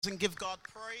And give God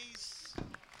praise.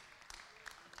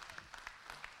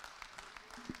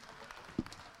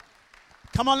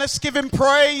 Come on, let's give him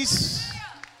praise.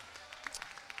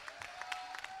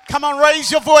 Come on, raise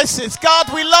your voices.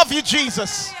 God, we love you,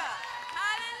 Jesus.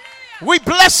 We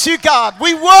bless you, God.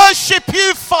 We worship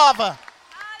you, Father.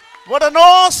 What an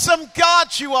awesome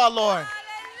God you are, Lord.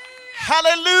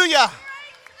 Hallelujah.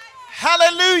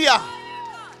 Hallelujah.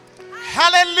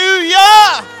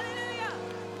 Hallelujah.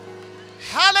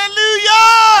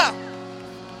 Hallelujah.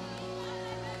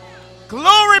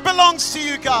 Glory belongs to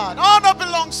you, God. Honor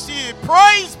belongs to you.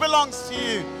 Praise belongs to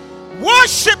you.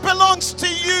 Worship belongs to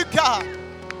you, God.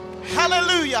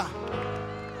 Hallelujah.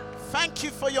 Thank you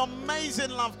for your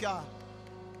amazing love, God.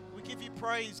 We give you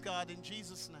praise, God, in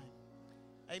Jesus' name.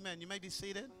 Amen. You may be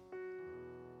seated.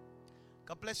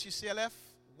 God bless you, CLF.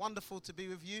 Wonderful to be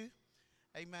with you.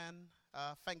 Amen.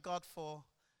 Thank God for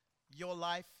your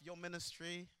life, your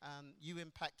ministry, and you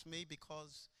impact me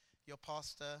because your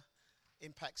pastor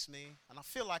impacts me. And I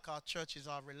feel like our churches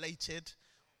are related,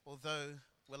 although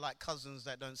we're like cousins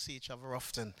that don't see each other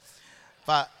often.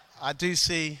 But I do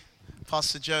see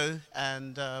Pastor Joe,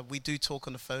 and we do talk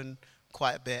on the phone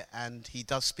quite a bit, and he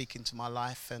does speak into my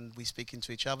life, and we speak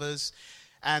into each other's.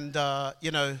 And, I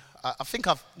think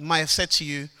I might have said to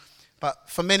you, but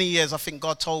for many years, I think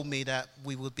God told me that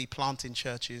we would be planting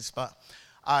churches. But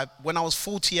when I was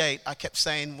 48, I kept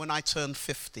saying when I turned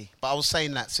 50. But I was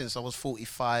saying that since I was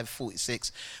 45,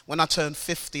 46. When I turned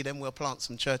 50, then we'll plant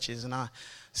some churches. And I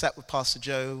sat with Pastor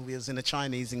Joe. We was in a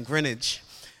Chinese in Greenwich.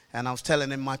 And I was telling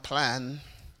him my plan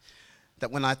that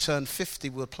when I turned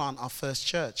 50, we'll plant our first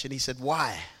church. And he said,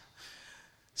 why?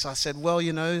 So I said, well,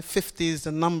 50 is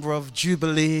the number of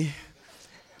Jubilee,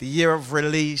 the year of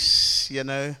release,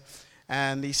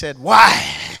 And he said, why?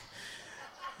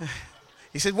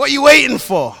 He said, what are you waiting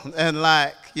for? And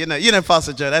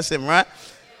Pastor Joe, that's him, right?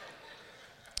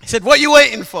 He said, what are you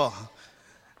waiting for?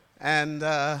 And,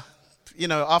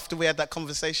 after we had that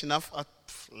conversation,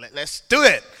 let's do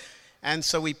it. And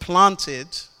so we planted,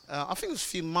 I think it was a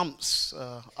few months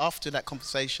after that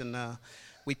conversation,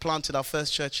 we planted our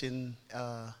first church in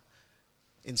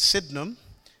Sydenham,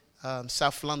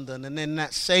 South London. And then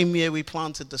that same year, we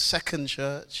planted the second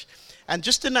church. And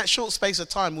just in that short space of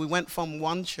time, we went from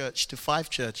one church to 5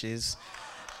 churches.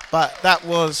 But that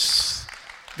was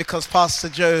because Pastor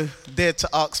Joe dared to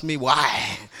ask me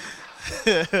why.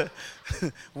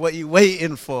 What are you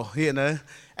waiting for,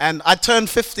 And I turned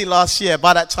 50 last year.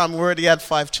 By that time, we already had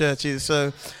 5 churches.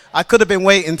 So I could have been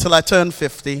waiting until I turned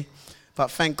 50. But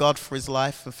thank God for his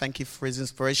life, and thank you for his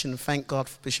inspiration. And thank God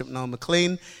for Bishop Noel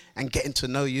McLean and getting to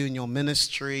know you and your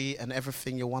ministry and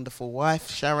everything, your wonderful wife,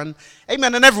 Sharon.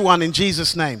 Amen, and everyone in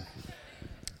Jesus' name.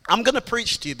 I'm going to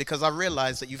preach to you because I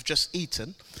realize that you've just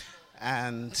eaten.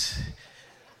 And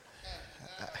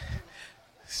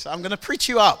so I'm going to preach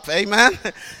you up, amen?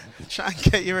 Try and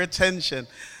get your attention.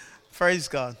 Praise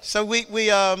God. So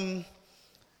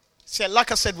so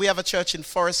like I said, we have a church in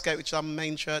Forest Gate, which is our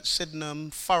main church, Sydenham,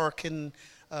 Thurrock in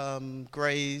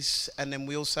Grays, and then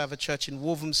we also have a church in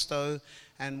Walthamstow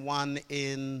and one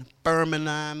in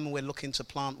Birmingham. We're looking to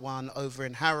plant one over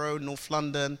in Harrow, North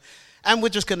London, and we're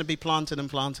just going to be planting and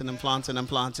planting and planting and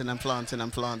planting and planting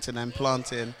and planting and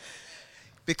planting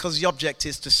because the object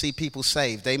is to see people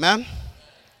saved, amen?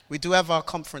 We do have our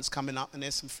conference coming up, and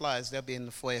there's some flyers. They'll be in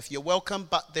the foyer. If you're welcome,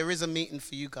 but there is a meeting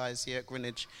for you guys here at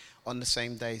Greenwich on the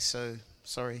same day, so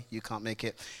sorry you can't make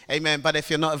it. Amen. But if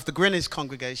you're not of the Greenwich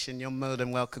congregation, you're more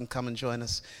than welcome. Come and join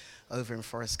us over in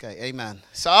Forest Gate. Amen.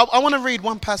 So I want to read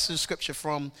one passage of scripture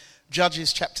from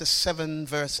Judges chapter 7,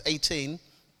 verse 18.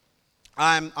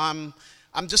 I'm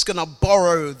just going to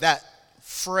borrow that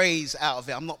phrase out of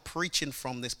it. I'm not preaching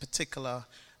from this particular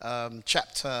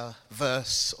chapter,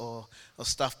 verse, or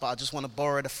stuff, but I just want to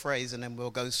borrow the phrase, and then we'll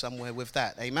go somewhere with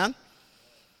that. Amen.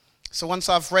 So once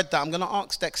I've read that, I'm going to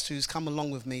ask Dexter, who's come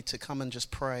along with me, to come and just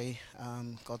pray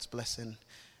God's blessing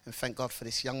and thank God for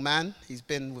this young man. He's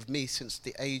been with me since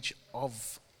the age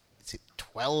of,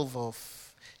 12 or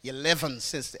 11?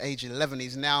 Since the age of 11.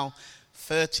 He's now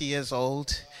 30 years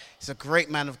old. He's a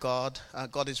great man of God.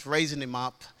 God is raising him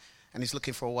up, and he's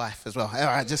looking for a wife as well. All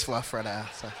right, just for throw that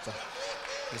out. So,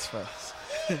 just for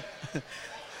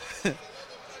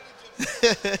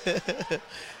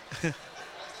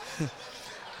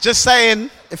Just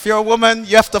saying, if you're a woman,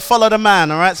 you have to follow the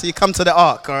man, all right? So you come to the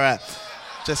ark, all right?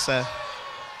 Just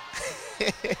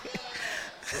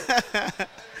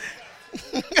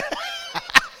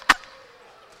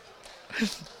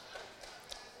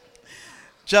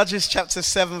Judges chapter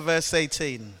 7, verse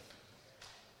 18.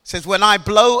 Says, when I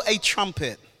blow a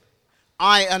trumpet,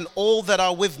 I and all that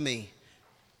are with me,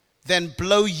 then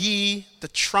blow ye the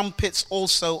trumpets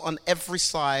also on every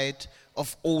side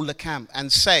of all the camp,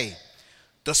 and say,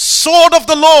 the sword of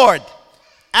the Lord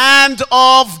and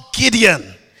of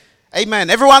Gideon. Amen.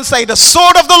 Everyone say, the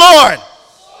sword of the Lord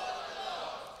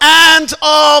and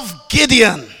of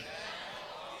Gideon.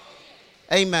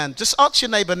 Amen. Just ask your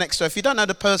neighbor next to you. If you don't know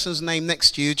the person's name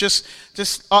next to you, just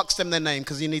ask them their name,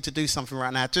 because you need to do something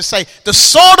right now. Just say, the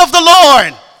sword of the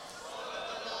Lord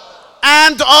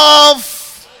and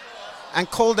of, and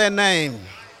call their name.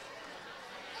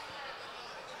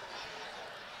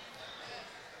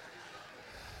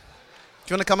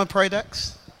 Do you want to come and pray,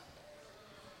 Dex?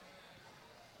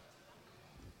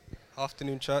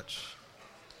 Afternoon, church.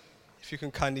 If you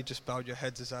can kindly just bow your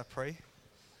heads as I pray.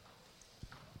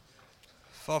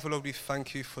 Father, Lord, we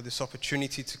thank you for this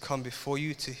opportunity to come before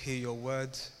you to hear your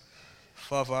word.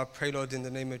 Father, I pray, Lord, in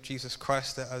the name of Jesus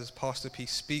Christ, that as Pastor P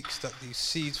speaks, that these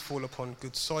seeds fall upon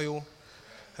good soil.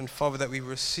 And Father, that we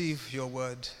receive your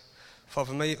word.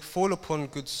 Father, may it fall upon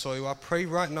good soil. I pray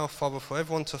right now, Father, for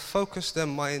everyone to focus their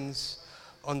minds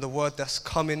on the word that's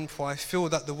coming, for I feel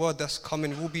that the word that's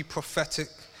coming will be prophetic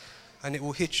and it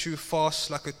will hit you fast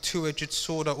like a two-edged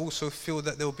sword. I also feel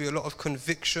that there will be a lot of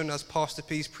conviction as Pastor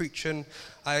P is preaching.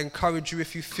 I encourage you,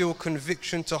 if you feel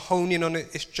conviction, to hone in on it.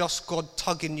 It's just God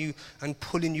tugging you and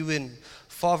pulling you in.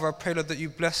 Father, I pray, Lord, that you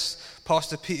bless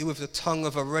Pastor Peter with the tongue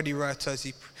of a ready writer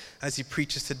as he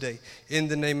preaches today. In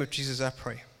the name of Jesus, I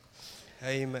pray.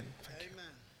 Amen. Thank you.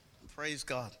 Praise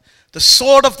God. The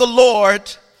sword of the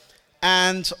Lord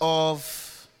and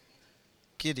of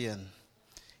Gideon.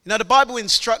 You know, the Bible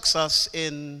instructs us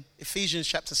in Ephesians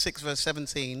chapter 6, verse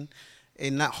 17,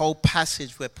 in that whole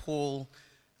passage where Paul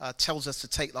tells us to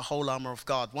take the whole armor of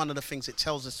God. One of the things it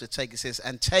tells us to take, it says,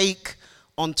 and take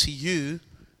unto you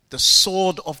the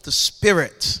sword of the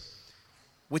Spirit,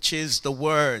 which is the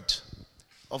word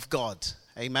of God.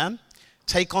 Amen.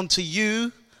 Take unto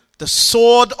you the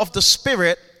sword of the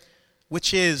Spirit,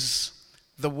 which is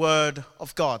the word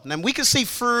of God. And we can see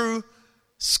through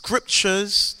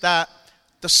scriptures that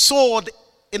the sword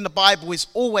in the Bible is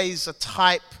always a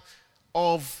type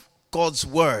of God's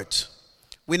word.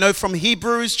 We know from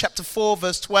Hebrews chapter 4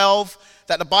 verse 12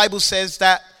 that the Bible says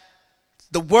that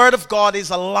the word of God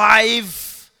is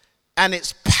alive and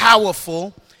it's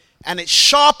powerful and it's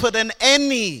sharper than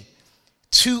any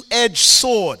two-edged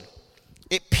sword.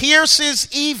 It pierces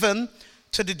even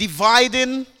to the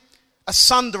dividing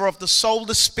asunder of the soul,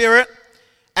 the spirit,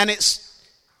 and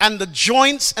the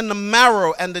joints and the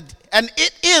marrow, and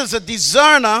it is a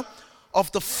discerner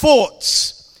of the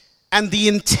thoughts and the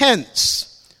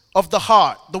intents of the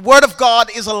heart. The word of God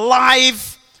is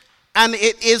alive and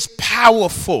it is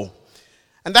powerful.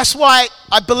 And that's why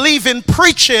I believe in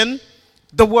preaching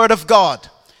the word of God,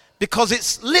 because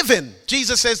it's living.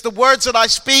 Jesus says, the words that I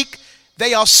speak,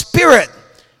 they are spirit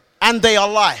and they are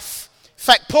life. In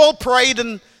fact, Paul prayed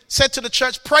and said to the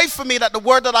church, pray for me that the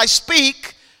word that I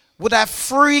speak would have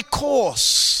free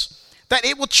course, that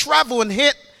it will travel and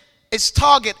hit its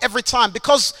target every time.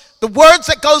 Because the words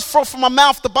that goes forth from my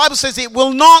mouth, the Bible says it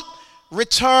will not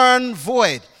return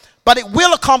void, but it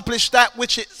will accomplish that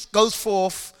which it goes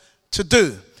forth to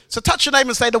do. So touch your neighbor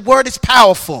and say, the word is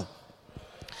powerful.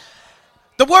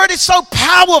 The word is so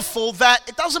powerful that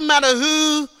it doesn't matter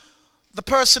who the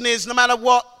person is, no matter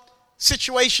what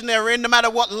situation they're in, no matter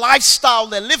what lifestyle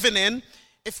they're living in.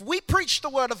 If we preach the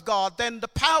word of God, then the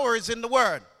power is in the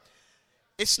word.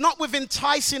 It's not with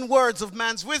enticing words of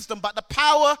man's wisdom, but the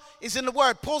power is in the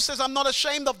word. Paul says, I'm not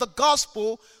ashamed of the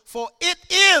gospel, for it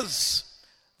is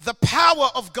the power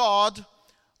of God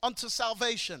unto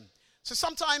salvation. So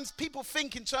sometimes people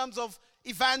think in terms of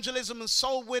evangelism and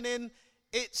soul winning,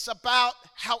 it's about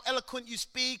how eloquent you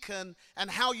speak and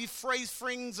how you phrase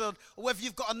things, or whether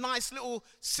you've got a nice little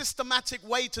systematic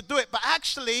way to do it. But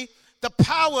actually, the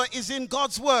power is in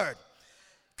God's word.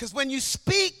 Because when you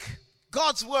speak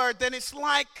God's word, then it's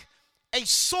like a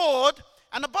sword.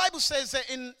 And the Bible says that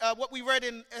in what we read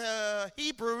in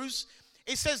Hebrews,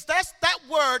 it says that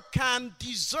word can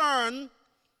discern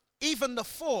even the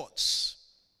thoughts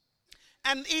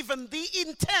and even the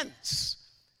intents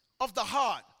of the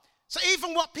heart. So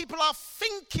even what people are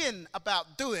thinking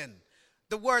about doing,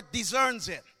 the word discerns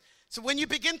it. So when you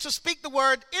begin to speak the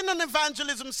word in an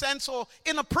evangelism sense or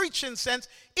in a preaching sense,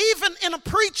 even in a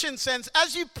preaching sense,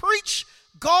 as you preach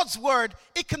God's word,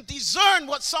 it can discern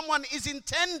what someone is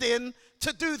intending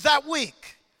to do that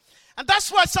week. And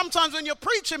that's why sometimes when you're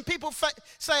preaching, people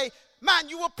say, man,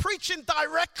 you were preaching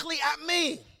directly at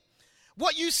me.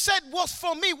 What you said was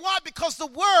for me. Why? Because the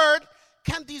word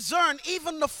can discern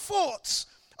even the thoughts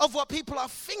of what people are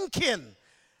thinking.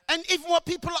 and even what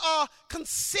people are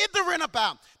considering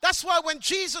about. That's why when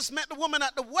Jesus met the woman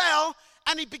at the well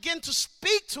and he began to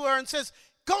speak to her and says,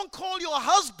 go and call your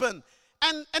husband.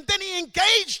 And then he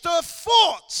engaged her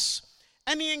thoughts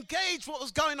and he engaged what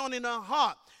was going on in her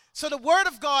heart. So the word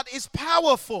of God is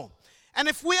powerful. And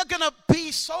if we are going to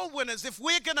be soul winners, if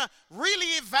we're going to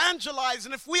really evangelize,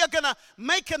 and if we are going to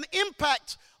make an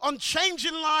impact on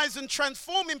changing lives and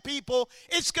transforming people,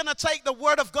 it's going to take the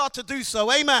word of God to do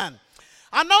so. Amen.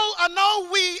 I know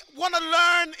we want to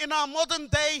learn in our modern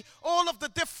day all of the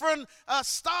different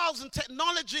styles and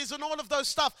technologies and all of those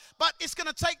stuff, but it's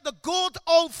going to take the good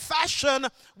old-fashioned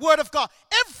word of God.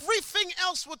 Everything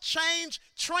else will change.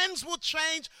 Trends will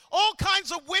change. All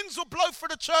kinds of winds will blow for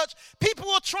the church. People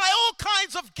will try all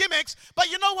kinds of gimmicks, but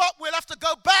you know what? We'll have to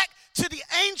go back to the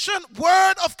ancient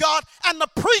word of God and the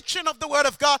preaching of the word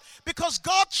of God, because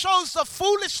God chose the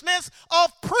foolishness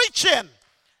of preaching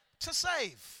to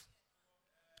save.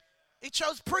 He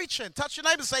chose preaching. Touch your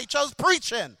neighbor and say, he chose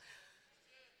preaching.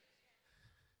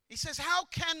 He says, how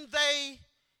can they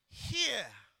hear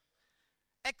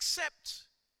except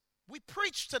we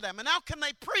preach to them? And how can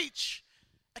they preach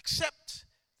except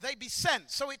they be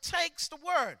sent? So it takes the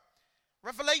word.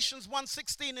 Revelations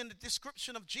 1:16, in the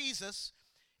description of Jesus,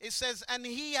 it says, and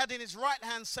he had in his right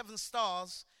hand 7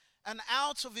 stars, and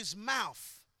out of his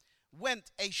mouth went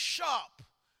a sharp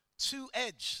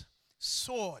 2-edged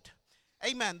sword.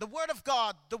 Amen. The word of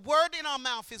God, the word in our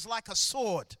mouth is like a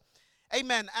sword.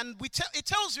 Amen. And it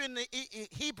tells you in the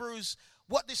Hebrews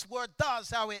what this word does,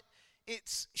 how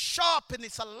it's sharp and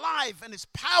it's alive and it's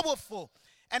powerful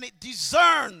and it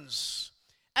discerns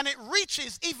and it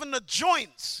reaches even the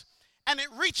joints and it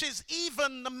reaches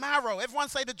even the marrow. Everyone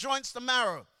say the joints, the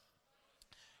marrow.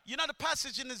 You know the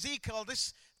passage in Ezekiel,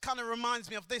 this kind of reminds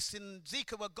me of this in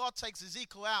Ezekiel, where God takes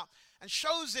Ezekiel out and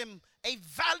shows him a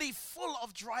valley full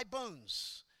of dry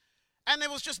bones. And there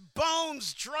was just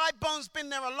bones, dry bones, been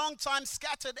there a long time,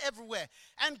 scattered everywhere.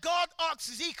 And God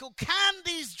asks Ezekiel, can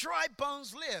these dry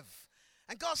bones live?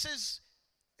 And God says,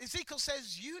 Ezekiel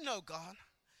says, you know, God.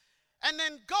 And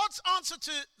then God's answer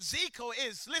to Ezekiel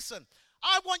is, listen,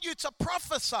 I want you to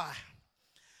prophesy.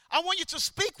 I want you to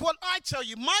speak what I tell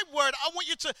you, my word. I want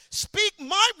you to speak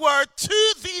my word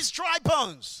to these dry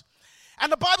bones. And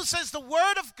the Bible says the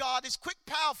word of God is quick,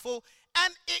 powerful,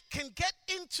 and it can get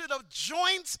into the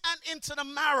joints and into the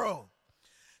marrow.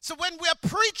 So when we're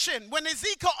preaching, when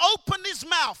Ezekiel opened his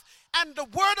mouth and the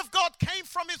word of God came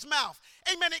from his mouth,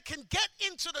 amen, it can get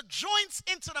into the joints,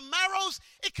 into the marrows.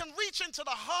 It can reach into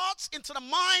the hearts, into the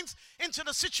minds, into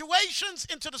the situations,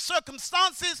 into the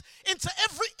circumstances, into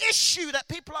every issue that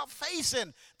people are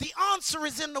facing. The answer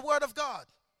is in the word of God.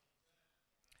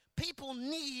 People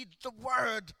need the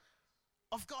word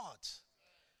of God.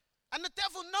 And the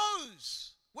devil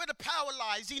knows where the power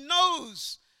lies. He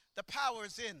knows the power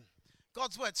is in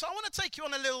God's word. So I want to take you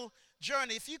on a little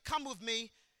journey. If you come with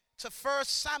me to 1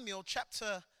 Samuel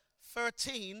chapter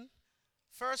 13.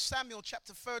 1 Samuel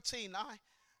chapter 13.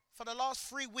 For the last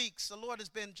 3 weeks, the Lord has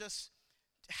been just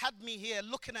had me here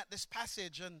looking at this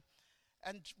passage and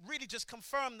really just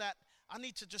confirmed that I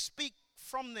need to just speak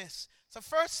from this. So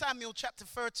 1 Samuel chapter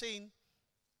 13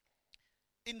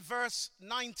 in verse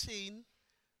 19.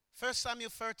 1 Samuel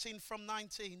 13 from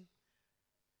 19.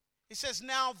 It says,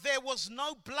 now there was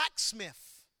no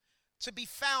blacksmith to be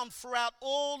found throughout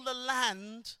all the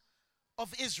land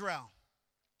of Israel.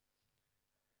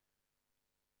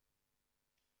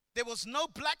 There was no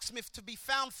blacksmith to be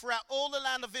found throughout all the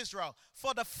land of Israel.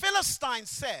 For the Philistines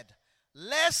said,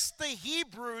 lest the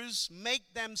Hebrews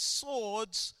make them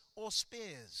swords or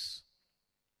spears.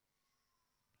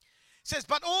 It says,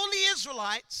 but all the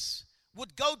Israelites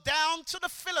would go down to the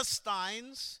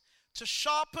Philistines to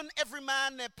sharpen every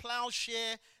man their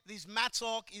plowshare, his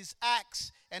mattock, his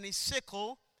axe, and his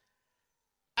sickle.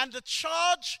 And the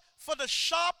charge for the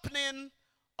sharpening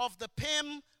of the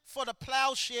pim, for the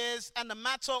plowshares, and the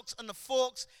mattocks, and the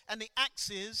forks, and the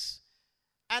axes,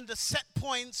 and the set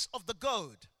points of the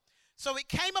goad. So it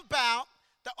came about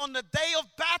that on the day of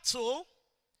battle,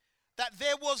 that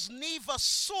there was neither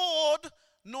sword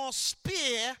nor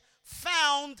spear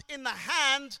found in the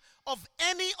hand of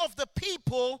any of the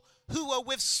people who were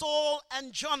with Saul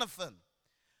and Jonathan,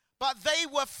 but they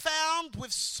were found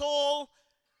with Saul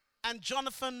and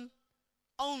Jonathan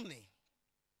only,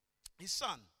 his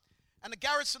son. And the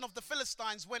garrison of the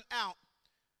Philistines went out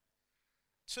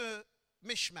to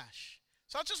Mishmash.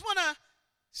 So I just want to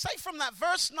say from that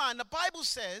verse 9, the Bible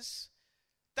says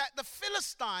that the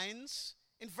Philistines,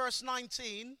 in verse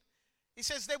 19, it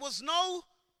says there was no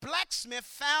blacksmith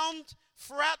found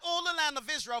throughout all the land of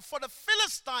Israel, for the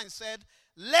Philistines said,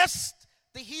 lest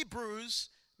the Hebrews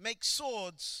make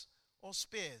swords or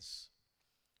spears.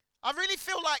 I really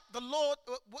feel like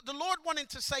what the Lord wanting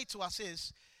to say to us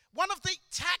is, one of the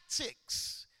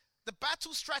tactics, the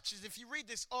battle strategies, if you read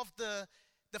this, of the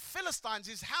Philistines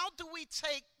is, how do we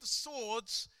take the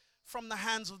swords from the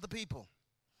hands of the people?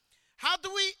 How do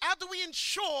we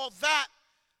ensure that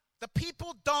the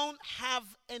people don't have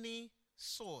any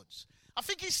swords? I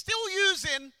think he's still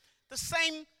using the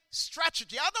same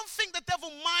strategy. I don't think the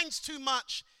devil minds too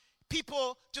much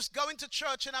people just going to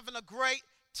church and having a great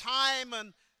time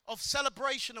and of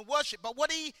celebration and worship. But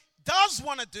what he does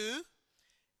want to do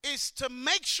is to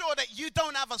make sure that you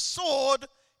don't have a sword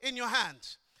in your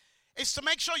hand. It's to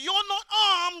make sure you're not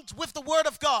armed with the word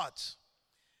of God.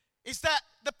 It's that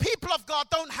the people of God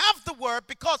don't have the word,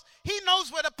 because he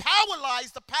knows where the power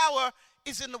lies. The power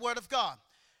is in the word of God.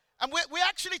 And we're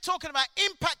actually talking about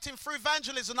impacting through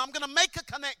evangelism. I'm going to make a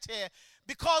connect here,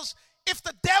 because if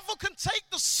the devil can take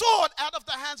the sword out of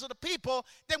the hands of the people,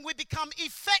 then we become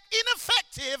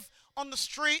ineffective on the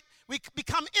street. We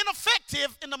become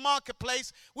ineffective in the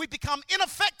marketplace. We become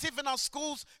ineffective in our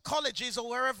schools, colleges, or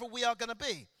wherever we are going to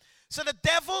be. So the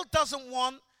devil doesn't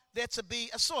want there to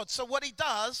be a sword. So what he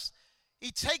does,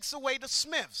 he takes away the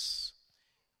smiths.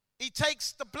 He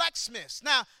takes the blacksmiths.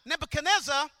 Now,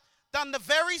 Nebuchadnezzar done the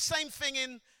very same thing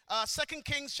in 2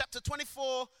 Kings chapter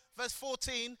 24, verse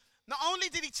 14. Not only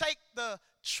did he take the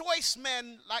choice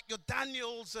men like your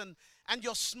Daniels and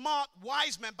your smart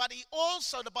wise men, but he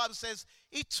also, the Bible says,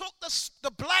 he took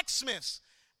the blacksmiths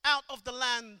out of the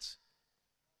land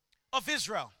of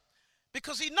Israel.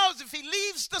 Because he knows if he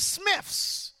leaves the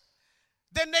smiths,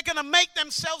 then they're going to make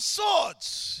themselves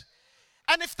swords.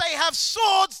 And if they have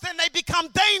swords, then they become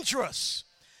dangerous.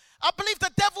 I believe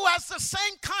the devil has the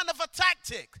same kind of a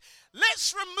tactic.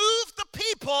 Let's remove the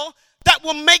people that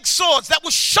will make swords, that will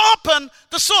sharpen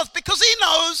the swords, because he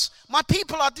knows my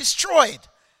people are destroyed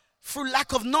through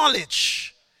lack of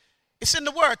knowledge. It's in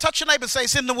the word. Touch your neighbor and say,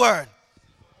 it's in the word.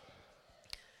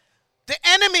 The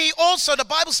enemy also, the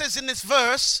Bible says in this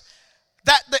verse,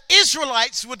 that the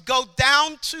Israelites would go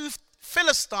down to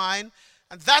Philistine,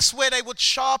 and that's where they would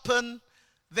sharpen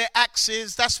their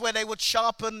axes. That's where they would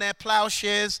sharpen their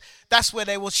plowshares. That's where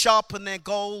they would sharpen their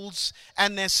goads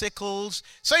and their sickles.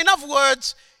 So in other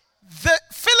words, the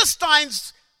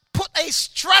Philistines put a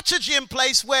strategy in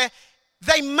place where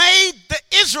they made the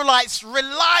Israelites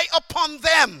rely upon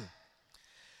them.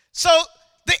 So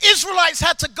the Israelites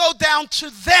had to go down to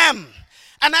them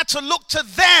and had to look to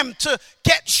them to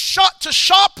get shot, to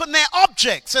sharpen their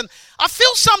objects. And I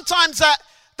feel sometimes that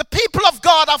the people of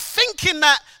God are thinking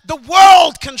that the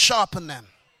world can sharpen them,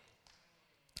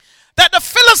 that the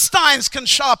Philistines can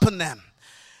sharpen them,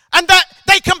 and that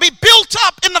they can be built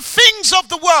up in the things of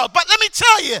the world. But let me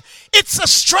tell you, it's a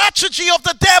strategy of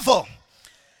the devil.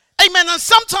 Amen. And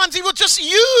sometimes he will just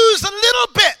use a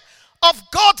little bit of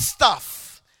God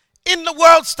stuff in the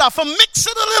world stuff and mix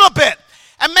it a little bit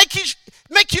and make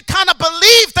you kind of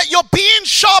believe that you're being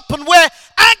sharpened, where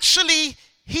actually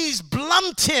he's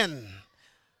blunting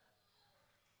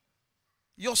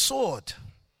your sword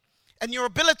and your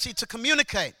ability to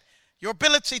communicate, your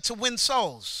ability to win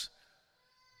souls.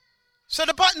 So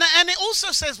and it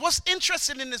also says, what's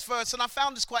interesting in this verse, and I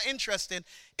found this quite interesting,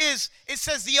 is it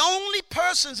says the only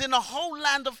persons in the whole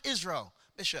land of Israel,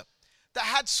 Bishop, that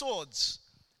had swords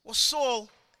were Saul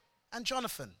and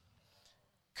Jonathan.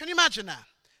 Can you imagine that?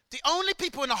 The only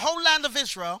people in the whole land of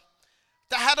Israel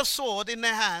that had a sword in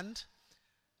their hand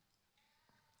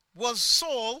was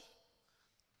Saul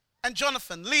and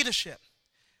Jonathan, leadership.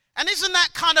 And isn't that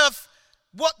kind of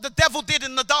what the devil did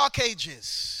in the Dark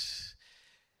Ages?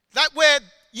 That where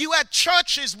you had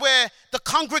churches where the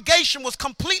congregation was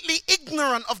completely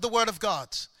ignorant of the word of God.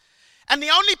 And the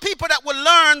only people that were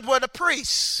learned were the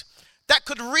priests that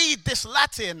could read this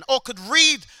Latin or could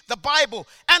read the Bible.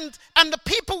 And the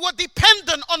people were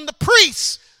dependent on the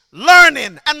priests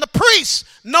learning and the priests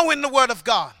knowing the word of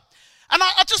God. And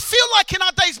I just feel like in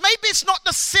our days, maybe it's not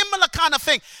the similar kind of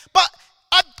thing, but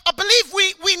I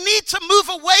believe we need to move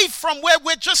away from where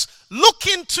we're just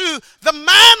looking to the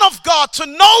man of God to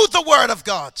know the word of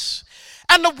God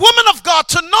and the woman of God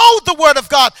to know the word of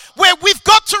God, where we've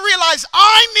got to realize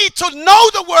I need to know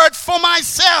the word for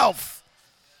myself.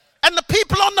 And the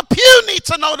people on the pew need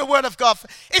to know the word of God.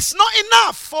 It's not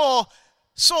enough for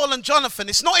Saul and Jonathan.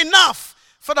 It's not enough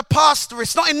for the pastor.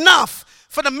 It's not enough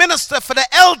for the minister, for the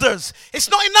elders. It's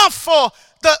not enough for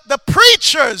the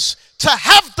preachers to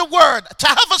have the word, to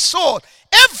have a sword.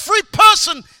 Every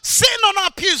person sitting on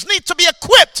our pews needs to be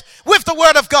equipped with the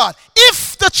word of God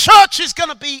if the church is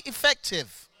going to be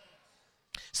effective.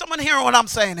 Someone hearing what I'm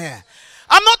saying here?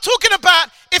 I'm not talking about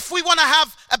if we want to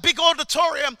have a big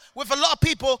auditorium with a lot of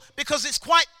people, because it's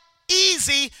quite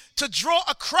easy to draw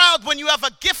a crowd when you have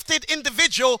a gifted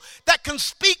individual that can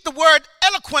speak the word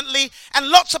eloquently, and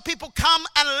lots of people come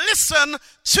and listen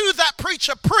to that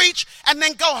preacher preach and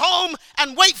then go home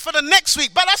and wait for the next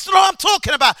week. But that's not what I'm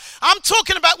talking about. I'm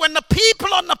talking about when the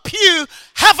people on the pew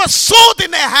have a sword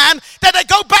in their hand that they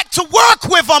go back to work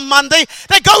with on Monday,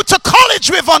 they go to college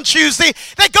with on Tuesday,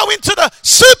 they go into the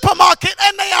supermarket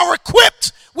and they are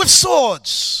equipped with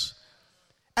swords.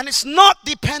 And it's not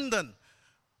dependent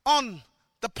on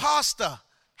the pastor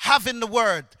having the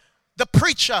word, the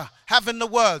preacher having the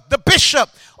word, the bishop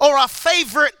or our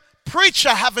favorite preacher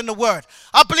having the word.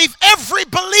 I believe every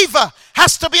believer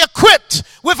has to be equipped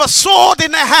with a sword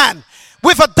in their hand,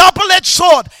 with a double-edged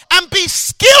sword, and be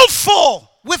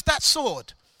skillful with that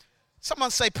sword.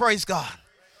 Someone say, praise God.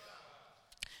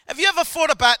 Have you ever thought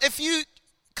about, if you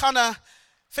kind of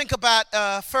think about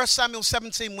 1 Samuel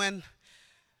 17,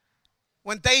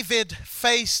 when David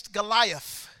faced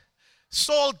Goliath,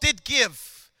 Saul did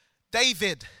give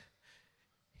David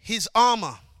his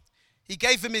armor. He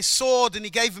gave him his sword and he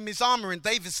gave him his armor, and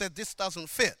David said, this doesn't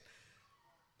fit.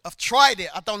 I've tried it.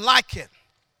 I don't like it.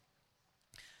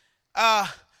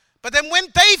 But then when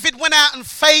David went out and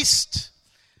faced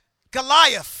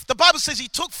Goliath, the Bible says he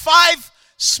took 5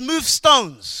 smooth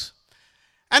stones.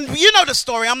 And you know the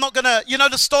story. You know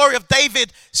the story of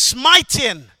David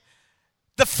smiting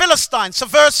the Philistines. So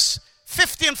verse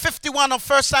 50 and 51 of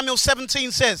 1 Samuel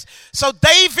 17 says, so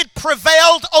David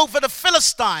prevailed over the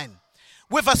Philistine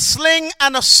with a sling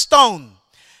and a stone,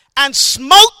 and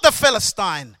smote the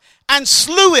Philistine and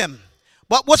slew him.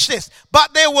 But watch this.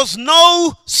 But there was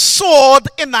no sword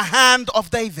in the hand of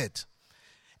David.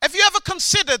 Have you ever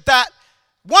considered that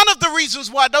one of the reasons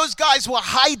why those guys were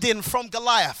hiding from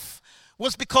Goliath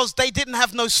was because they didn't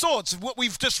have no swords? What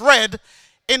we've just read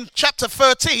in chapter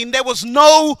 13, there was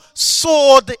no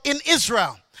sword in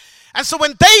Israel. And so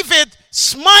when David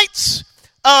smites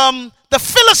the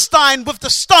Philistine with the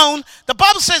stone, the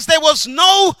Bible says there was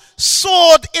no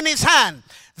sword in his hand.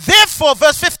 Therefore,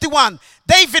 verse 51,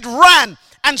 David ran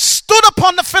and stood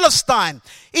upon the Philistine.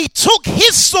 He took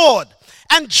his sword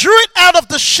and drew it out of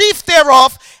the sheath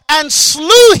thereof and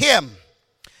slew him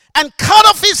and cut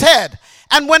off his head.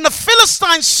 And when the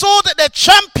Philistines saw that their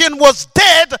champion was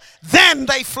dead, then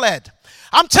they fled.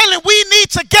 I'm telling you, we need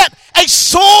to get a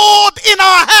sword in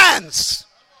our hands.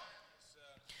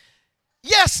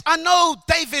 Yes, I know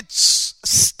David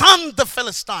stunned the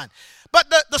Philistine, but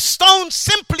the stone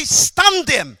simply stunned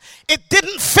him. It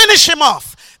didn't finish him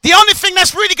off. The only thing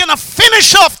that's really going to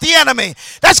finish off the enemy,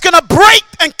 that's going to break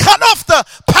and cut off the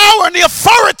power and the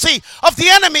authority of the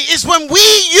enemy, is when we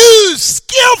use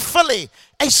skillfully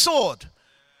a sword.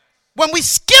 When we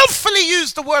skillfully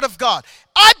use the word of God.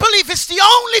 I believe it's the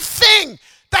only thing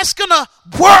that's going to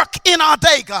work in our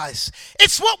day, guys.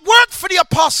 It's what worked for the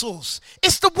apostles.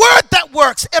 It's the word that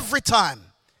works every time.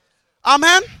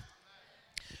 Amen?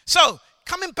 So,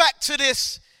 coming back to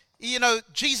this,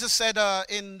 Jesus said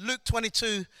in Luke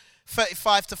 22,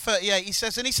 35 to 38, he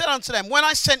said unto them, when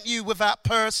I sent you without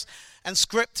purse and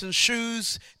script and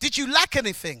shoes, did you lack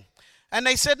anything? And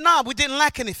they said, no, we didn't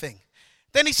lack anything.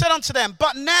 Then he said unto them,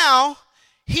 but now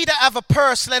he that have a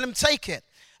purse, let him take it.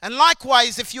 And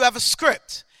likewise, if you have a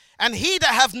script, and he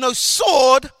that have no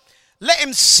sword, let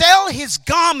him sell his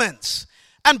garments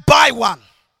and buy one.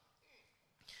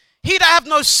 He that have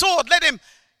no sword, let him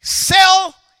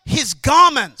sell his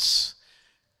garments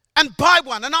and buy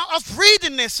one. And I was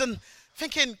reading this and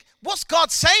thinking, what's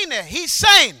God saying there? He's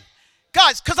saying,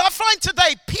 guys, because I find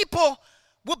today people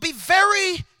will be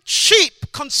very cheap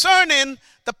concerning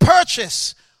the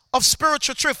purchase of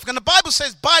spiritual truth. And the Bible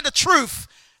says, buy the truth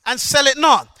and sell it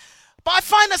not. But I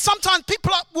find that sometimes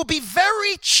people will be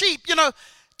very cheap,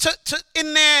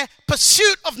 in their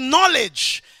pursuit of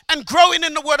knowledge and growing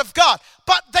in the word of God.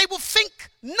 But they will think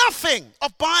nothing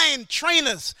of buying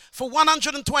trainers for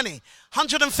 120,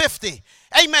 150.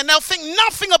 Amen. They'll think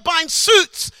nothing of buying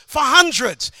suits for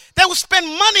hundreds. They will spend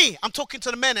money. I'm talking to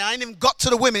the men. I ain't even got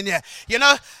to the women yet.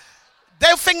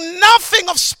 They'll think nothing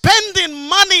of spending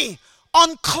money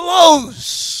on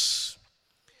clothes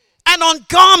and on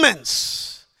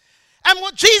garments. And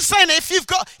what Jesus is saying,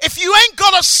 if you ain't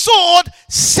got a sword,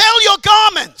 sell your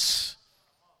garments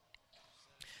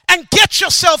and get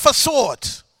yourself a sword.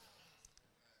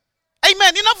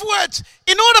 Amen. In other words,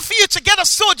 in order for you to get a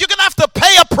sword, you're going to have to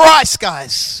pay a price,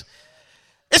 guys.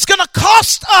 It's going to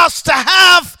cost us to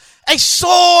have a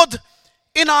sword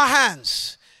in our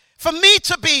hands. For me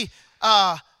to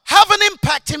have an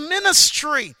impact in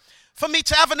ministry, for me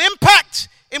to have an impact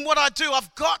in what I do,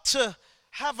 I've got to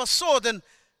have a sword. And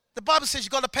the Bible says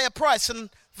you've got to pay a price. And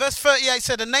verse 38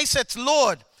 said, and they said to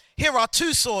Lord, here are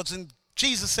 2 swords. And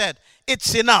Jesus said,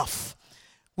 it's enough.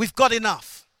 We've got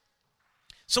enough.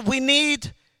 So we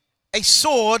need a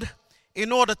sword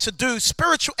in order to do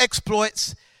spiritual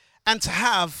exploits and to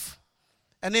have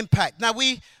an impact. Now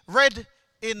we read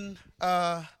in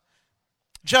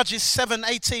Judges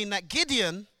 7:18 that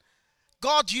Gideon,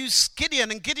 God used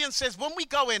Gideon, and Gideon says, when we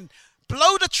go in,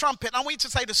 blow the trumpet. I want you to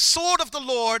say the sword of the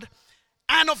Lord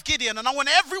and of Gideon. And I want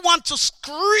everyone to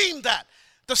scream that.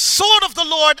 The sword of the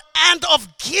Lord and of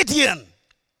Gideon.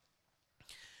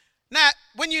 Now,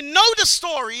 when you know the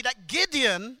story that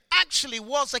Gideon actually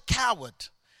was a coward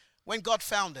when God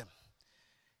found him.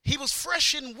 He was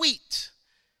threshing wheat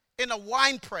in a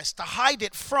wine press to hide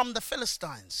it from the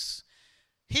Philistines.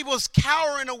 He was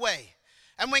cowering away.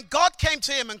 And when God came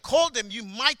to him and called him, you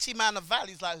mighty man of valor,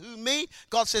 he's like, who, me?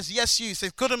 God says, yes, you. He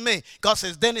says, couldn't me. God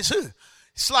says, then it's who?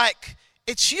 It's like,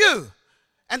 it's you.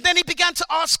 And then he began to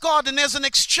ask God, and there's an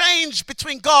exchange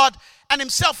between God and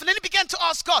himself. And then he began to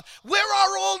ask God, where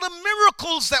are all the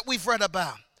miracles that we've read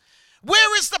about?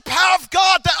 Where is the power of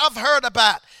God that I've heard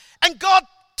about? And God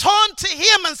turned to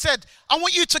him and said, I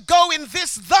want you to go in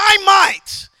this thy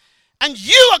might, and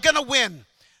you are going to win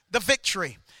the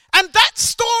victory. And that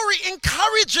story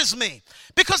encourages me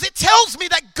because it tells me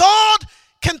that God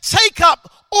can take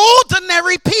up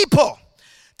ordinary people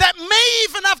that may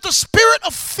even have the spirit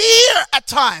of fear at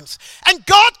times. And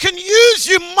God can use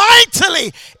you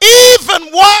mightily even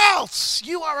whilst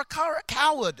you are a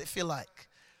coward, if you like.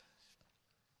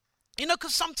 You know,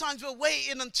 because sometimes we're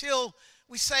waiting until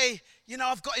we say, you know,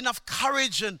 I've got enough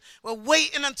courage, and we're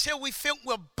waiting until we think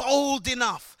we're bold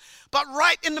enough. But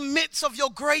right in the midst of your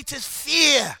greatest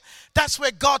fear, that's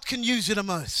where God can use you the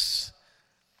most.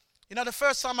 You know, the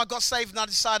first time I got saved and I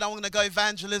decided I was going to go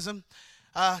evangelism,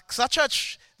 because our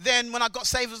church then, when I got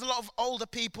saved, there was a lot of older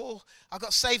people. I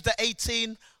got saved at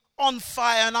 18, on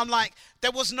fire, and I'm like,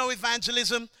 there was no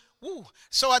evangelism. Ooh.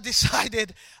 So I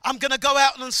decided I'm going to go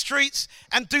out on the streets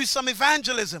and do some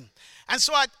evangelism. And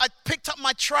so I picked up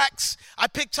my tracts, I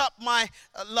picked up my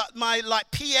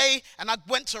PA, and I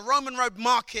went to Roman Road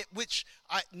Market, which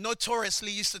I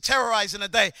notoriously used to terrorize in a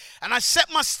day. And I set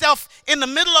myself in the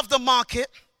middle of the market,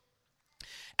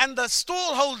 and the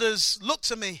stall holders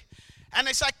looked at me, and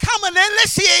they said, come on then,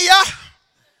 let's hear ya.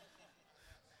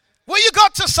 What you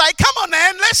got to say? Come on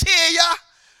then, let's hear ya.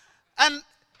 And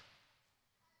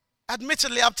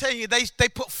admittedly, I'm telling you, they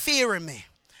put fear in me.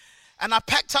 And I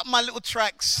packed up my little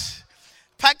tracts,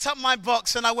 packed up my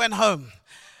box, and I went home.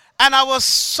 And I was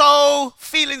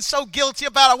feeling so guilty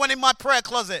about it. I went in my prayer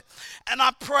closet and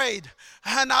I prayed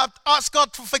and I asked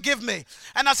God to forgive me.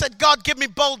 And I said, God, give me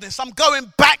boldness. I'm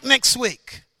going back next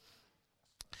week.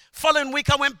 Following week,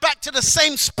 I went back to the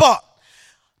same spot,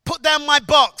 put down my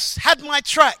box, had my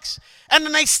tracts, and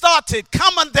then they started,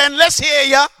 come on then, let's hear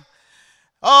ya.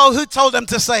 Oh, who told them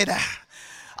to say that?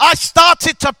 I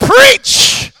started to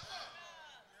preach.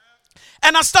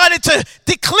 And I started to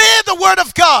declare the word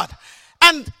of God.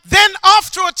 And then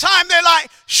after a time, they're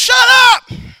like, shut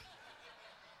up.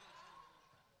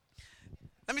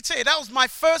 Let me tell you, that was my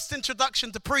first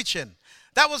introduction to preaching.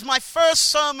 That was my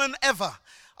first sermon ever.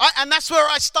 And that's where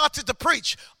I started to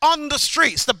preach, on the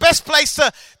streets, the best place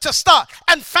to start.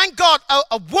 And thank God,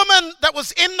 a woman that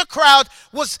was in the crowd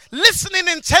was listening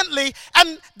intently.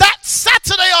 And that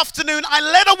Saturday afternoon, I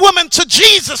led a woman to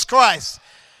Jesus Christ.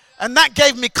 And that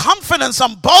gave me confidence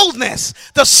and boldness,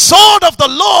 the sword of the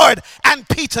Lord and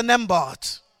Peter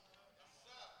Nembard.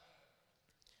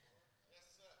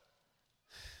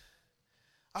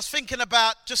 I was thinking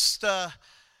about just the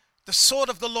sword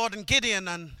of the Lord and Gideon,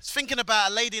 and I was thinking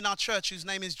about a lady in our church whose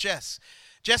name is Jess.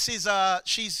 Jess is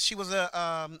she was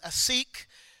a Sikh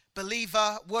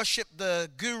believer, worshipped the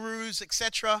gurus,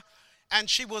 etc. And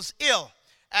she was ill,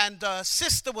 and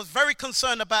sister was very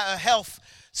concerned about her health.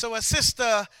 So her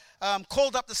sister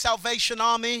called up the Salvation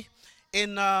Army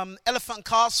in Elephant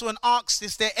Castle and asked,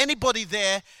 is there anybody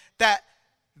there that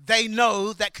they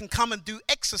know that can come and do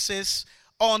exorcism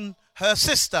on her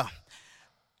sister?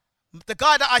 The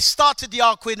guy that I started the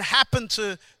ark with happened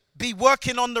to be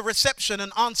working on the reception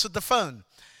and answered the phone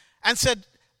and said,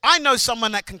 I know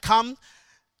someone that can come.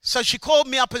 So she called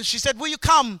me up and she said, will you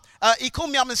come? He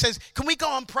called me up and says, can we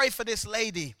go and pray for this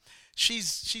lady?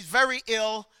 She's very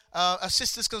ill. Her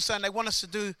sister's concerned. They want us to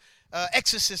do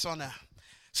exorcism on her.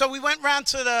 So we went round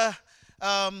to the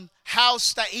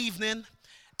house that evening,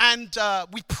 and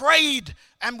we prayed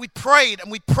and we prayed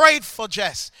and we prayed for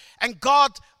Jess. And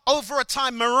God, over a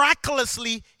time,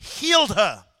 miraculously healed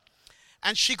her.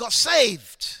 And she got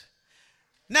saved.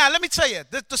 Now, let me tell you,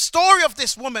 the story of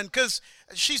this woman, because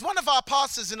she's one of our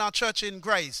pastors in our church in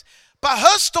Grays, but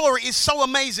her story is so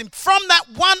amazing. From that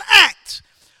one act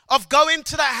of going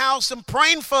to that house and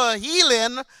praying for her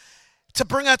healing to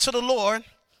bring her to the Lord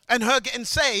and her getting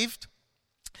saved,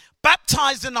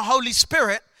 baptized in the Holy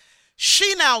Spirit,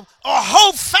 her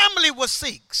whole family was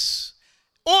Sikhs.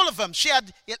 All of them. She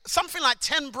had something like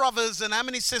 10 brothers and how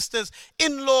many sisters,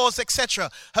 in-laws, etc.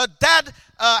 Her dad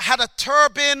had a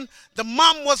turban. The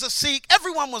mum was a Sikh.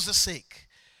 Everyone was a Sikh.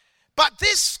 But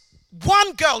this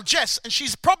one girl, Jess, and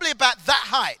she's probably about that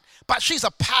height, but she's a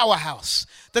powerhouse.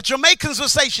 The Jamaicans would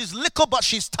say she's little, but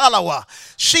she's talawa.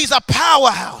 She's a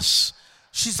powerhouse.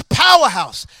 She's a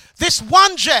powerhouse. This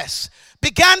one Jess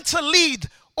began to lead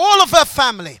all of her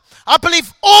family. I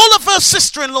believe all of her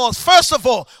sister-in-laws, first of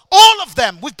all of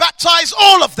them, we've baptized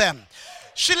all of them.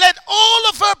 She led all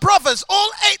of her brothers,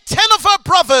 10 of her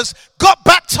brothers got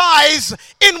baptized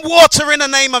in water in the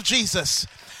name of Jesus.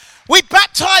 We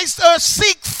baptized her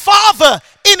Sikh father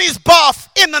in his bath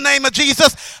in the name of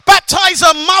Jesus. Baptized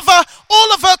her mother,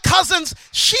 all of her cousins.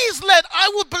 She's led,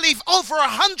 I would believe, over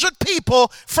 100 people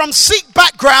from Sikh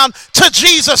background to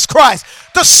Jesus Christ.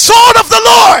 The sword of the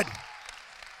Lord.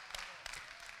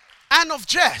 And of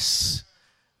Jess,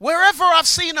 wherever I've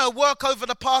seen her work over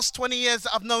the past 20 years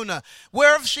that I've known her,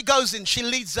 wherever she goes in, she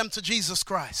leads them to Jesus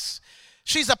Christ.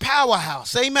 She's a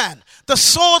powerhouse, amen. The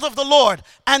sword of the Lord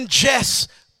and Jess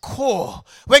Core.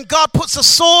 When God puts a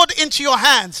sword into your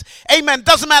hands, amen,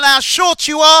 doesn't matter how short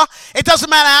you are, it doesn't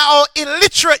matter how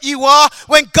illiterate you are,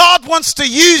 when God wants to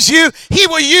use you, he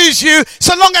will use you,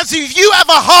 so long as you have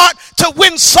a heart to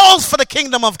win souls for the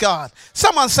kingdom of God.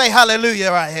 Someone say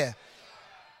hallelujah right here.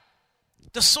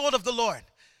 The sword of the Lord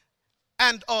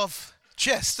and of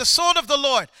Jess. The sword of the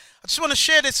Lord. I just want to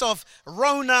share this of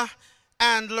Rona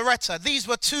and Loretta. These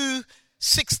were two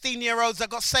 16-year-olds that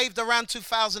got saved around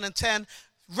 2010.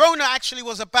 Rona actually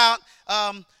was about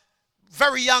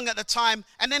very young at the time.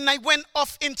 And then they went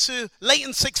off into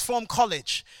Leighton Sixth Form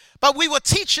College. But we were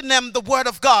teaching them the word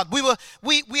of God.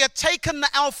 We had taken the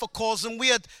Alpha course and we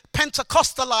had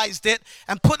Pentecostalized it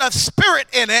and put a spirit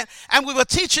in it. And we were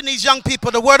teaching these young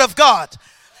people the word of God.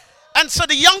 And so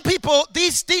the young people,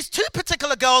 these two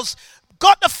particular girls,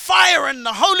 got the fire and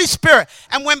the Holy Spirit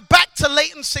and went back to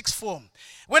Leighton Sixth Form.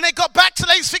 When they got back to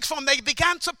Leighton Sixth Form, they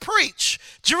began to preach.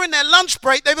 During their lunch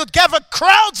break, they would gather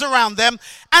crowds around them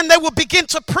and they would begin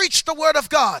to preach the word of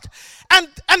God. And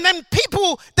then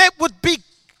people that would be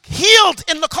healed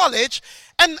in the college,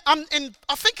 and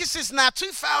I think this is now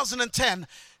 2010,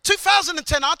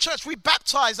 our church, we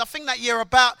baptized, I think that year,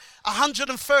 about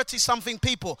 130 something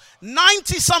people.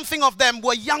 90 something of them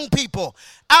were young people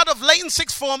out of Leighton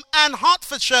Sixth Form and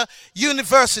Hertfordshire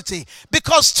University,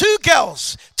 because two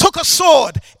girls took a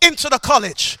sword into the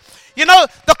college. You know,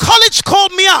 the college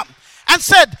called me up and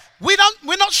said, we're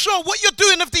not sure what you're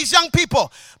doing with these young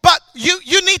people, but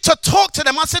you need to talk to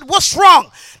them. I said, what's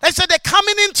wrong? They said they're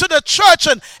coming into the church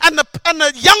and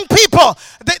the young people,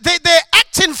 they're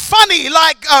acting funny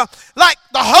like the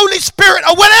Holy Spirit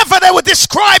or whatever they were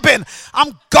describing.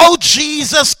 Go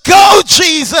Jesus, go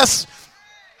Jesus.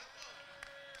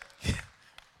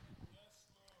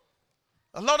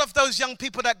 A lot of those young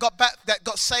people that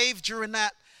got saved during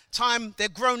that time, they're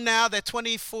grown now, they're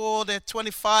 24, they're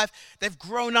 25, they've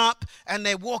grown up and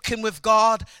they're walking with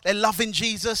God, they're loving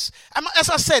Jesus. And as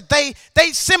I said, they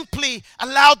simply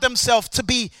allowed themselves to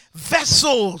be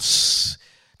vessels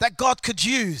that God could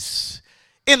use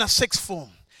in a sixth form.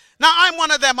 Now, I'm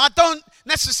one of them. I don't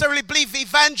necessarily believe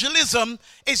evangelism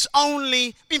is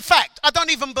only, in fact, I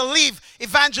don't even believe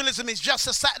evangelism is just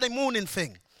a Saturday morning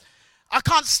thing. I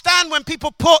can't stand when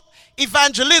people put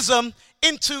evangelism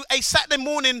into a Saturday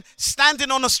morning standing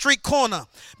on a street corner,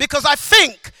 because I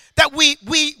think that we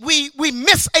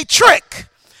miss a trick.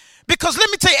 Because let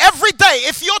me tell you, every day,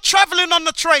 if you're traveling on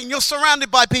the train, you're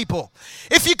surrounded by people.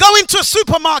 If you go into a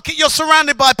supermarket, you're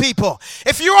surrounded by people.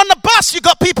 If you're on the bus, you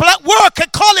got people at work,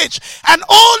 at college. And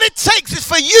all it takes is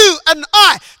for you and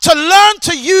I to learn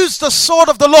to use the sword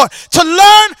of the Lord, to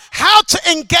learn how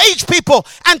to engage people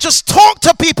and just talk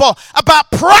to people about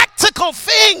practical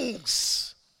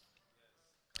things.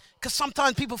 Because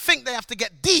sometimes people think they have to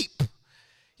get deep.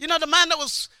 You know, the man that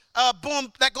was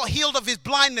born, that got healed of his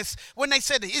blindness, when they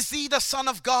said, is he the Son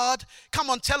of God? Come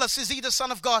on, tell us, is he the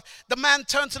Son of God? The man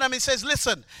turned to them and says,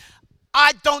 listen,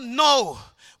 I don't know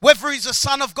whether he's the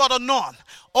Son of God or not.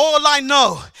 All I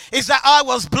know is that I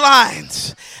was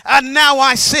blind and now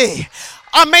I see.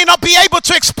 I may not be able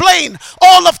to explain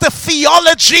all of the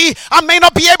theology. I may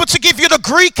not be able to give you the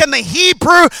Greek and the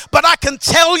Hebrew, but I can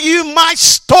tell you my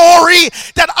story,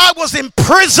 that I was in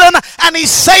prison and he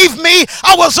saved me.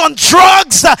 I was on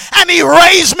drugs and he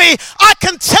raised me. I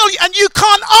can tell you, and you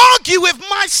can't argue with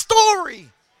my story.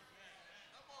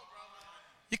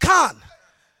 You can't.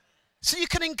 So you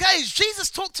can engage. Jesus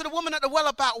talked to the woman at the well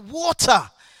about water.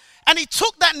 And he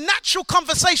took that natural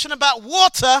conversation about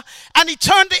water and he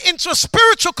turned it into a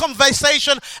spiritual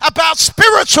conversation about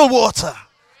spiritual water.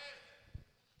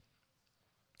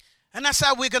 And that's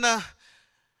how we're going to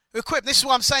equip. This is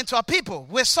what I'm saying to our people.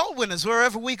 We're soul winners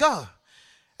wherever we go.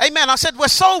 Amen. I said we're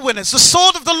soul winners. The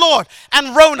sword of the Lord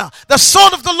and Rona. The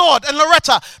sword of the Lord and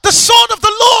Loretta. The sword of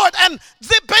the Lord and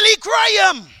Billy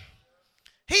Graham.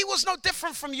 He was no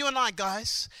different from you and I,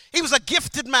 guys. He was a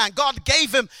gifted man. God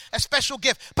gave him a special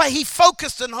gift. But he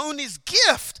focused on his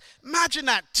gift. Imagine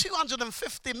that.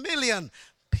 250 million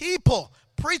people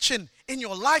preaching in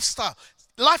your lifetime.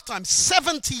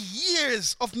 70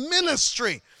 years of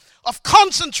ministry, of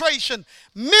concentration,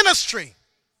 ministry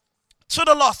to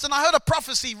the lost. And I heard a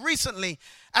prophecy recently,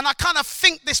 and I kind of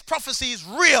think this prophecy is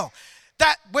real.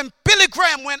 That when Billy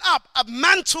Graham went up, a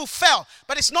mantle fell.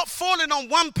 But it's not falling on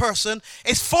one person.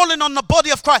 It's falling on the body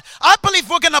of Christ. I believe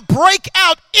we're going to break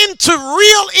out into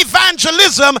real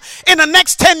evangelism in the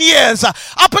next 10 years.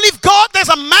 I believe God, there's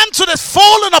a mantle that's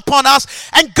fallen upon us.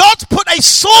 And God's put a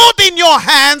sword in your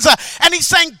hands. And he's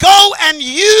saying, go and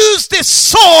use this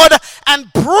sword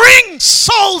and bring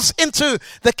souls into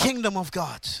the kingdom of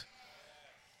God.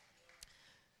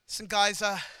 Listen, guys,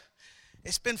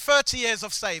 it's been 30 years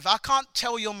of Save. I can't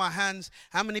tell you on my hands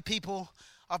how many people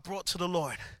I've brought to the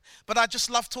Lord. But I just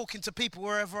love talking to people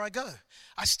wherever I go.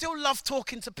 I still love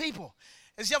talking to people.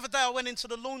 As the other day I went into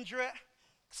the laundrette.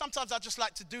 Sometimes I just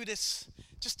like to do this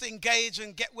just to engage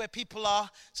and get where people are.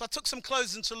 So I took some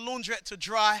clothes into the laundrette to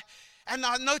dry. And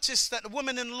I noticed that the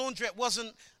woman in the laundrette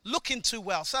wasn't looking too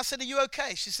well. So I said, are you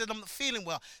okay? She said, I'm not feeling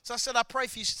well. So I said, I pray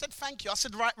for you. She said, thank you. I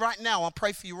said, right now. I'll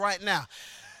pray for you right now.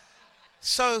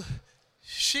 So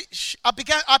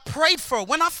I prayed for her.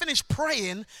 When I finished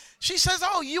praying, she says,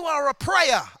 oh, you are a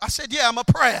prayer. I said, yeah, I'm a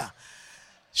prayer.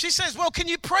 She says, well, can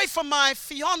you pray for my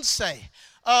fiance?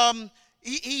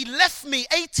 He left me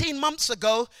 18 months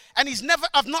ago and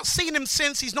I've not seen him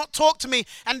since. He's not talked to me.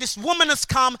 And this woman has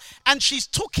come and she's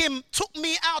took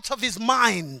me out of his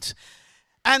mind.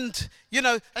 And,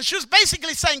 and she was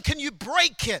basically saying, can you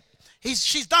break it?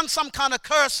 She's done some kind of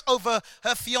curse over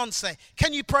her fiance.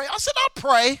 Can you pray? I said, I'll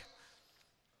pray.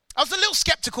 I was a little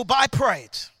skeptical, but I prayed.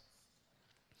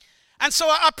 And so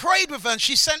I prayed with her, and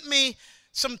she sent me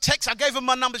some text. I gave her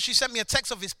my number. She sent me a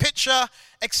text of his picture,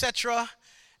 etc.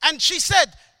 And I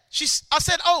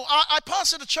said, oh, I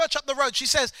pastor the church up the road. She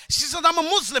said, I'm a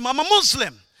Muslim.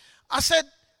 I said,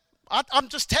 I'm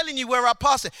just telling you where I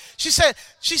pastor. She said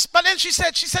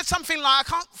something like, I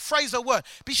can't phrase her word,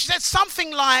 but she said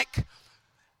something like,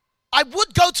 I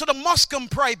would go to the mosque and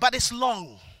pray, but it's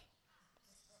long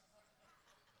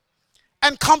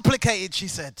and complicated, she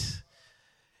said.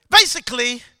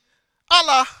 Basically,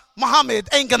 Allah, Muhammad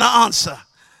ain't going to answer.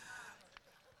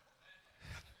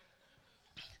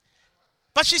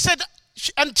 But she said,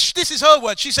 and this is her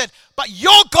word, she said, but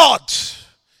your God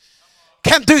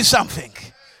can do something.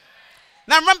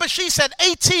 Now remember, she said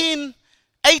 18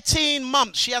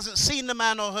 months she hasn't seen the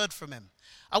man or heard from him.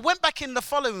 I went back in the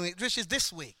following week, which is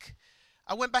this week.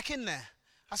 I went back in there.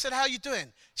 I said, how are you doing?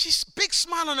 She's big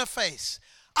smile on her face.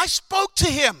 I spoke to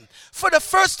him for the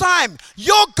first time.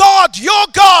 Your God, your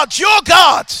God, your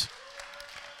God.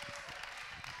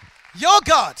 Your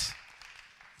God.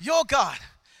 Your God.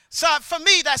 So for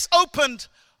me, that's opened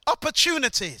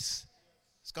opportunities.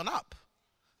 It's gone up.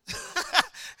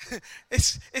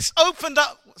 It's opened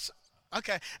up.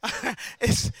 Okay.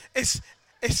 It's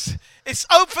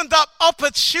opened up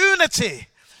opportunity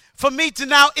for me to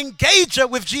now engage her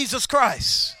with Jesus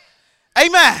Christ.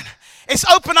 Amen. It's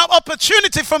opened up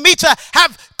opportunity for me to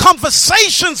have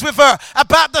conversations with her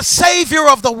about the Savior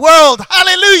of the world.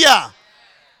 Hallelujah.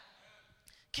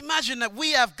 Can you imagine that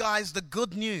we have, guys, the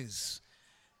good news?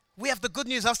 We have the good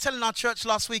news. I was telling our church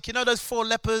last week, you know those 4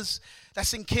 lepers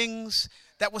that's in Kings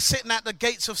that were sitting at the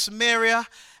gates of Samaria?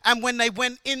 And when they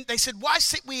went in, they said, why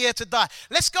sit we here to die?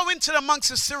 Let's go into amongst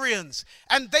the Syrians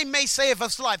and they may save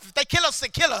us life. If they kill us, they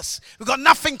kill us. We've got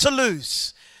nothing to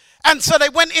lose. And so they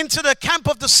went into the camp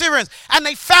of the Syrians and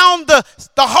they found the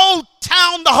whole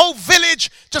town, the whole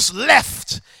village just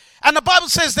left. And the Bible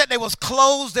says that there was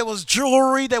clothes, there was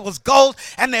jewelry, there was gold,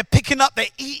 and they're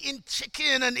eating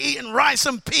chicken and eating rice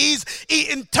and peas,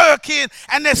 eating turkey,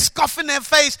 and they're scoffing their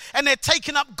face, and they're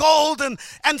taking up gold and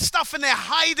stuff, and they're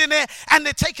hiding it, and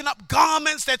they're taking up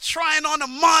garments, they're trying on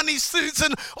Armani suits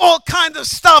and all kinds of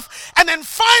stuff. And then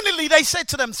finally they said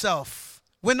to themselves,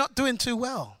 we're not doing too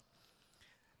well.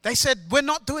 They said, we're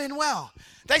not doing well.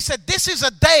 They said, this is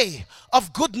a day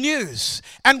of good news,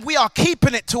 and we are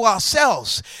keeping it to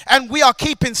ourselves, and we are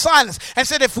keeping silence. And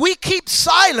said, if we keep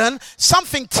silent,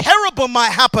 something terrible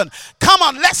might happen. Come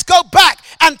on, let's go back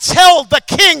and tell the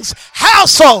king's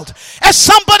household. Has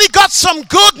somebody got some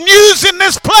good news in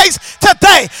this place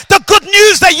today? The good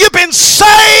news that you've been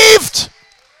saved.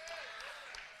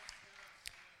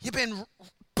 You've been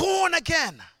born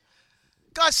again.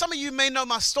 Guys, some of you may know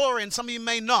my story and some of you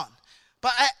may not.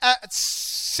 But at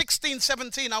 16,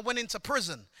 17, I went into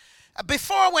prison.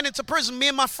 Before I went into prison, me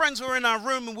and my friends were in our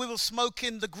room and we were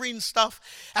smoking the green stuff.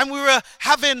 And we were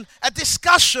having a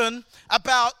discussion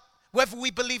about whether we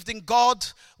believed in God,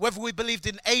 whether we believed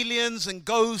in aliens and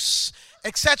ghosts,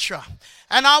 etc.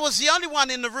 And I was the only one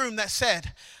in the room that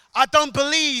said, I don't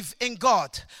believe in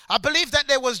God. I believe that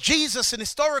there was Jesus, an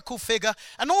historical figure.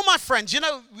 And all my friends,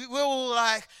 we were all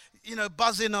like,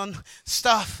 buzzing on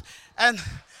stuff. And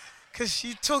because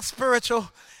you talk spiritual.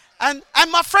 And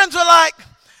my friends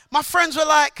were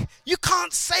like, you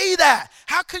can't say that.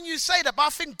 How can you say that? But I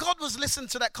think God was listening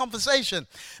to that conversation,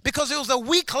 because it was a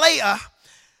week later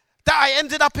that I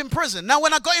ended up in prison. Now,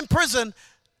 when I got in prison,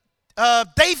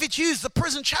 David Hughes, the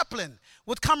prison chaplain,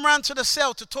 would come round to the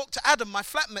cell to talk to Adam, my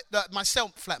cellmate,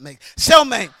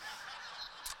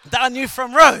 that I knew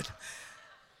from road.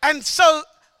 And so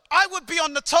I would be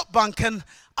on the top bunk and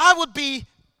I would be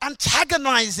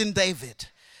antagonizing David,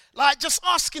 like just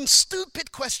asking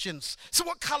stupid questions. So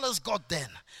what color's God then?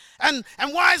 And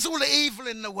why is all the evil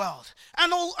in the world?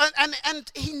 And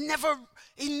he never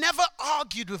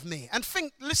argued with me. And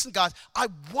listen guys, I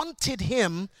wanted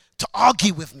him to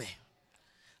argue with me.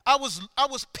 I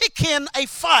was picking a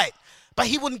fight, but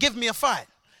he wouldn't give me a fight.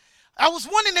 I was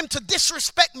wanting him to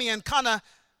disrespect me and kind of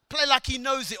play like he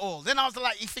knows it all. Then I was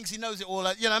like, he thinks he knows it all,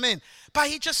 you know what I mean? But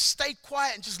he just stayed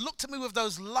quiet and just looked at me with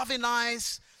those loving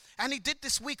eyes. And he did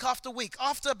this week after week.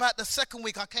 After about the second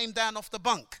week, I came down off the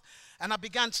bunk and I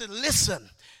began to listen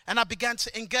and I began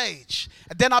to engage.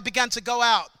 And then I began to go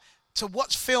out to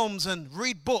watch films and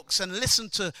read books and listen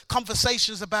to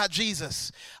conversations about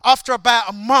Jesus. After about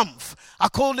a month, I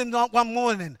called him one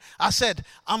morning. I said,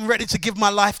 I'm ready to give my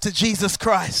life to Jesus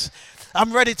Christ.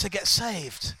 I'm ready to get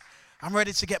saved. I'm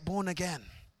ready to get born again.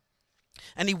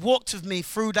 And he walked with me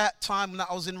through that time that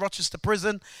I was in Rochester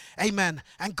prison. Amen.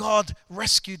 And God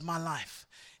rescued my life.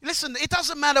 Listen, it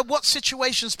doesn't matter what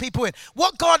situations people are in.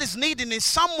 What God is needing is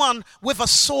someone with a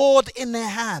sword in their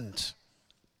hand.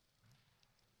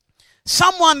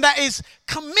 Someone that is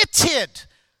committed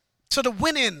to the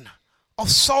winning of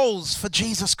souls for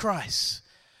Jesus Christ.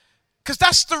 Because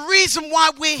that's the reason why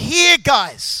we're here,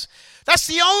 guys. That's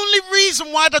the only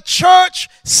reason why the church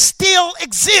still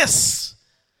exists.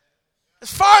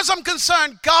 As far as I'm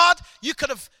concerned, God, you could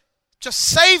have just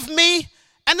saved me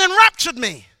and then raptured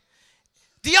me.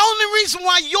 The only reason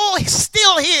why you're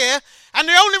still here and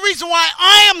the only reason why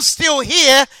I am still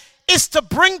here is to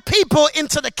bring people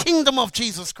into the kingdom of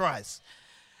Jesus Christ.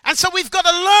 And so we've got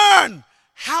to learn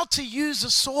how to use a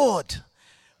sword.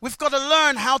 We've got to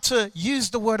learn how to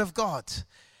use the word of God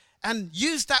and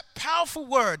use that powerful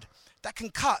word that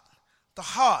can cut the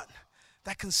heart,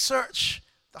 that can search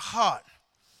the heart.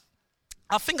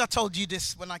 I think I told you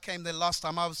this when I came there last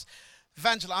time. I was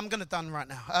evangelizer. I'm going to done right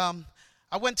now.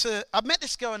 I met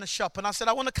this girl in a shop and I said,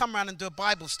 I want to come around and do a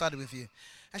Bible study with you.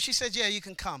 And she said, yeah, you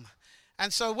can come.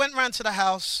 And so I went round to the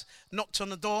house, knocked on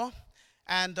the door,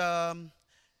 and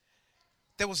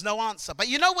there was no answer. But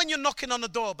you know when you're knocking on the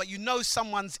door, but you know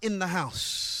someone's in the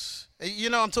house. You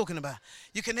know what I'm talking about.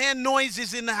 You can hear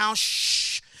noises in the house.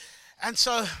 Shh. And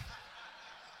so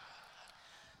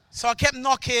I kept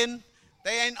knocking.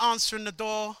 They ain't answering the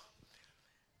door.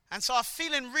 And so I'm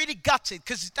feeling really gutted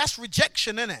because that's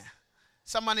rejection, isn't it?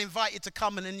 Someone invite you to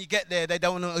come and then you get there, they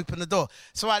don't want to open the door.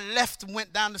 So I left and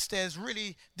went down the stairs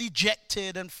really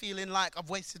dejected and feeling like I've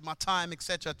wasted my time,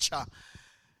 etc.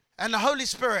 And the Holy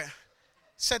Spirit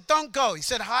said, don't go. He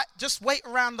said, hi, just wait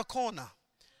around the corner.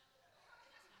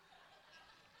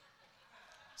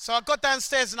 So I got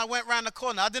downstairs and I went around the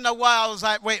corner. I didn't know why I was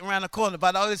like waiting around the corner,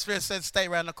 but the Holy Spirit said, stay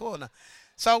around the corner.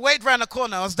 So I waited around the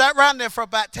corner. I was around there for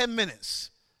about 10 minutes,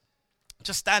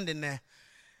 just standing there.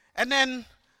 And then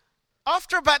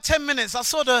after about 10 minutes, I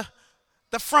saw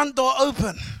the front door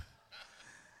open.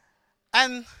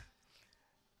 And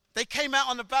They came out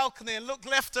on the balcony and looked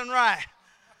left and right.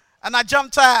 And I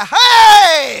jumped out.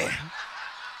 Hey!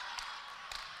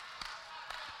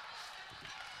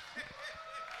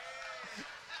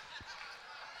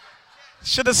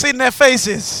 Should have seen their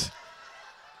faces.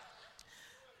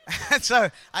 And so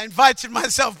I invited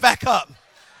myself back up.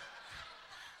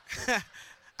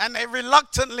 And they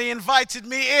reluctantly invited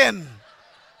me in.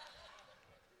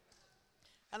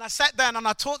 And I sat down and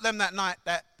I taught them that night,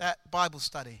 that Bible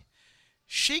study.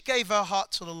 She gave her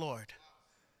heart to the Lord.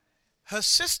 Her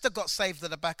sister got saved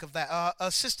at the back of that.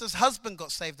 Her sister's husband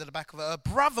got saved at the back of it. Her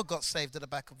brother got saved at the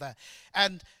back of that.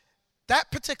 And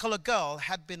that particular girl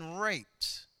had been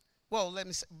raped. Well, let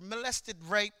me say, molested,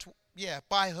 raped,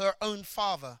 by her own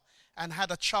father, and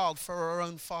had a child for her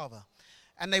own father.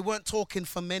 And they weren't talking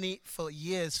for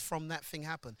years from that thing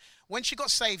happened. When she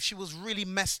got saved, she was really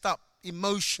messed up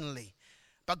emotionally.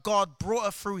 But God brought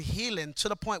her through healing to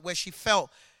the point where she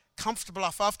felt comfortable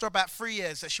enough after about 3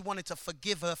 years that she wanted to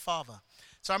forgive her father.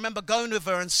 So I remember going with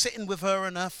her and sitting with her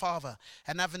and her father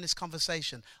and having this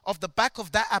conversation. Off the back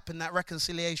of that happened, that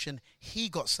reconciliation, he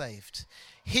got saved.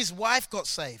 His wife got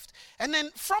saved. And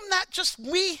then from that, just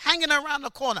me hanging around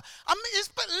the corner. I mean,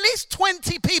 at least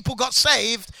 20 people got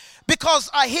saved because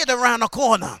I hid around the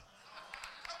corner.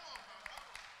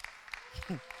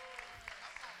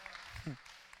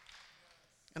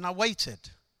 And I waited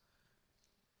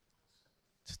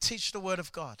to teach the Word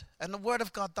of God. And the Word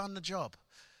of God done the job.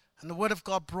 And the Word of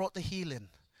God brought the healing.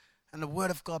 And the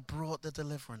Word of God brought the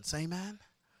deliverance. Amen?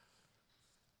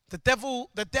 The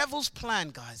devil's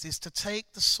plan, guys, is to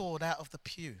take the sword out of the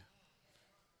pew.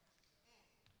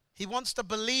 He wants the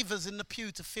believers in the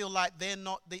pew to feel like they're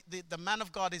not, the man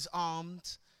of God is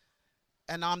armed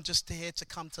and I'm just here to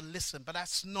come to listen. But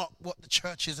that's not what the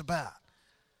church is about.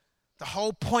 The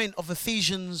whole point of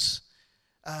Ephesians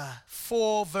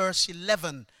 4 verse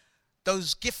 11,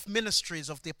 those gift ministries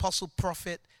of the apostle,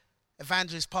 prophet,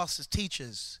 evangelists, pastors,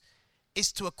 teachers,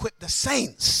 is to equip the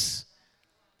saints,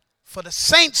 for the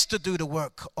saints to do the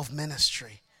work of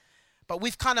ministry. But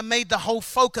we've kind of made the whole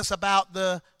focus about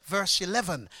the verse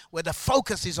 11, where the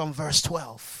focus is on verse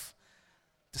 12.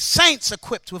 The saints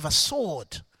equipped with a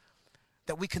sword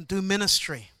that we can do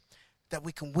ministry, that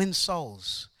we can win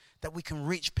souls, that we can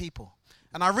reach people.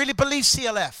 And I really believe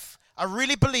CLF, I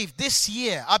really believe this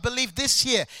year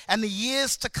and the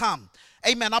years to come,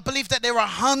 amen, I believe that there are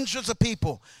hundreds of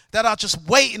people that are just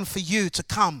waiting for you to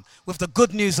come with the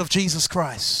good news of Jesus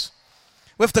Christ.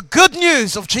 With the good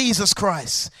news of Jesus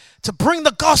Christ, to bring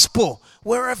the gospel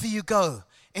wherever you go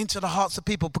into the hearts of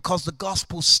people, because the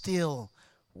gospel still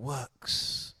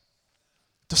works.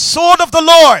 The sword of the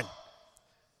Lord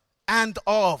and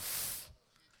of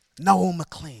Noel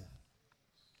McLean.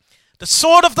 The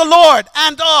sword of the Lord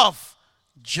and of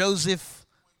Joseph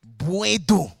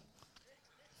Buedu.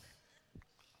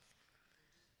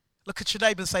 Look at your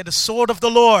neighbor and say, the sword of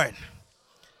the Lord.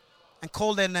 And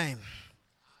call their name.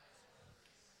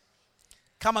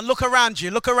 Come on, look around you.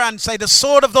 Look around and say, the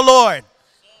sword of the Lord.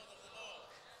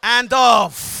 And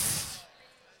of.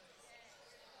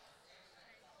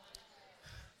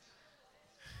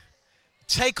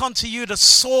 Take unto you the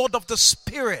sword of the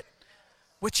Spirit,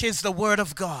 which is the word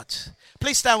of God.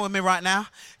 Please stand with me right now.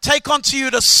 Take unto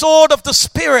you the sword of the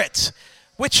Spirit,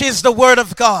 which is the word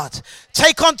of God.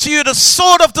 Take unto you the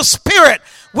sword of the Spirit,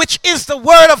 which is the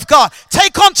word of God.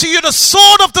 Take unto you the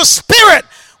sword of the Spirit,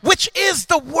 which is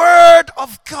the word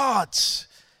of God.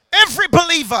 Every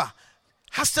believer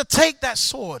has to take that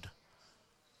sword.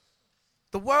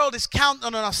 The world is counting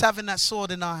on us having that sword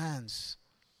in our hands.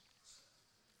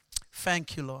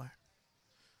 Thank you, Lord.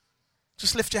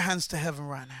 Just lift your hands to heaven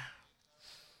right now.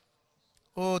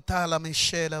 Oh, tala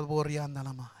mishela borianda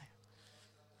lamai.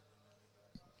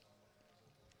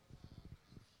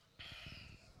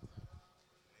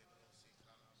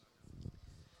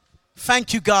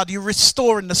 Thank you, God. You're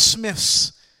restoring the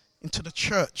Smiths into the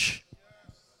church.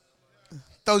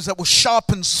 Those that will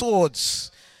sharpen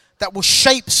swords, that will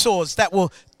shape swords, that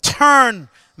will turn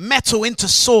metal into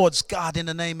swords, God, in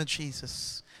the name of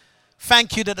Jesus.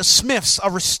 Thank you that the Smiths are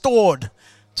restored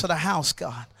to the house,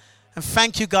 God. And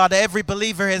thank you, God, that every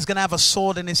believer here is going to have a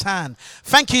sword in his hand.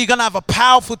 Thank you, you're going to have a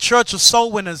powerful church of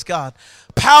soul winners, God.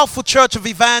 Powerful church of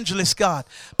evangelists, God.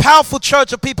 Powerful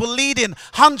church of people leading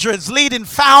hundreds, leading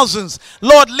thousands.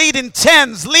 Lord, leading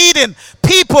tens, leading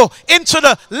people into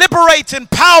the liberating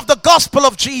power of the gospel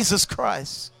of Jesus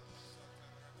Christ.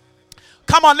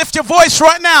 Come on, lift your voice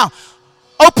right now.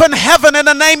 Open heaven in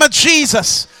the name of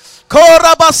Jesus. Oh,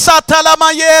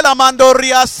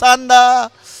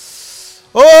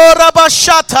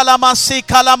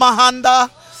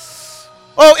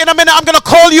 in a minute I'm going to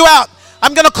call you out.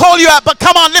 I'm going to call you out, but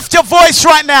come on, lift your voice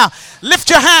right now. Lift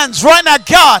your hands right now.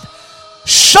 God,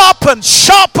 sharpen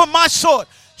my sword.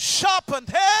 Sharpen.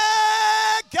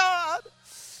 Hey, God.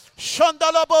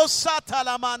 Shondalabo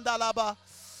satalamandalaba.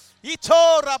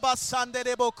 Ito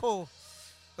rabasandereboko.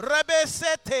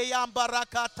 Rebesete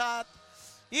yambarakatat.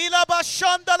 Ilaba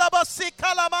shondalaba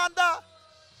sikalamanda.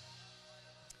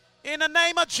 In the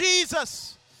name of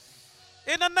Jesus.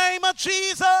 In the name of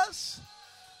Jesus.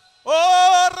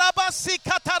 Oh, Rabasi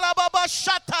Katarababa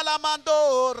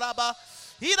Shatalamando Rabba.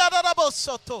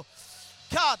 Soto.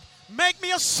 God, make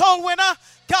me a soul winner.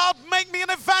 God, make me an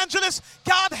evangelist.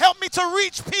 God, help me to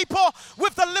reach people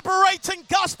with the liberating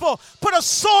gospel. Put a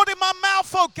sword in my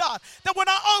mouth, oh God, that when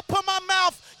I open my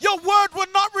mouth, your word will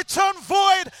not return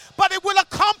void, but it will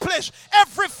accomplish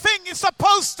everything it's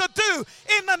supposed to do.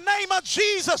 In the name of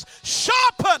Jesus,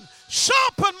 sharpen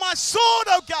my sword,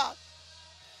 oh God.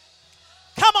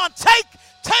 Come on, take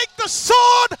the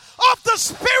sword of the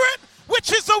Spirit,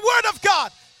 which is the word of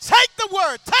God. Take the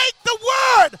word.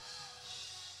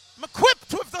 I'm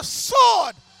equipped with the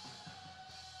sword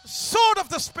of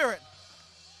the Spirit.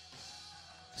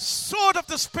 Sword of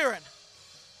the Spirit.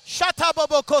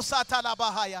 Shataboboko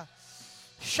satalabahaya.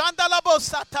 Shandalabo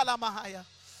satalamahaya.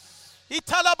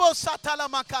 Italabo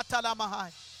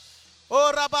satalamakatalamahaya.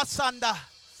 O rabasanda.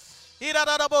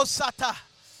 Irarabo sata.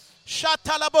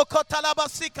 Shatalaboko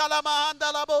talabasi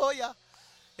kalamahanda laboya.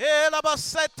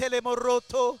 Elabasete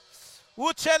moroto.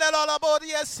 Uchele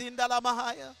lalabodia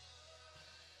sindalamahaya.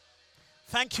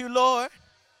 Thank you, Lord.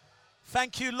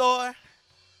 Thank you, Lord.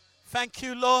 Thank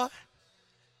you, Lord.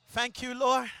 Thank you,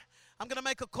 Lord. I'm going to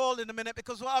make a call in a minute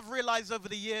because what I've realized over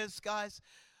the years, guys,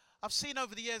 I've seen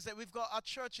over the years that our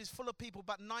church is full of people,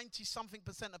 but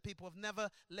 90-something% of people have never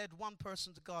led one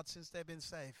person to God since they've been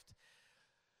saved.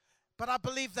 But I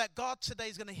believe that God today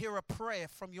is going to hear a prayer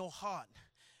from your heart.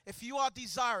 If you are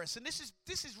desirous, and this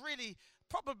is really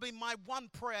probably my one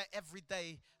prayer every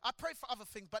day. I pray for other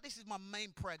things, but this is my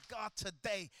main prayer. God,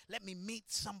 today, let me meet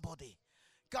somebody.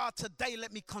 God, today,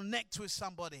 let me connect with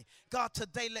somebody. God,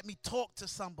 today, let me talk to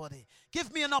somebody.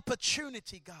 Give me an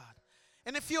opportunity, God.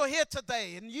 And if you're here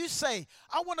today and you say,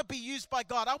 I want to be used by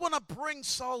God, I want to bring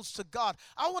souls to God,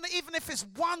 I want to, even if it's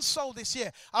one soul this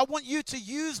year, I want you to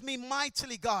use me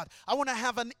mightily, God. I want to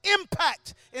have an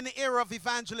impact in the era of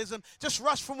evangelism. Just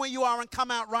rush from where you are and come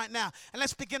out right now. And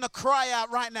let's begin to cry out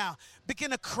right now.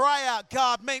 Begin to cry out,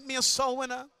 God, make me a soul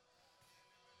winner.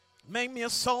 Make me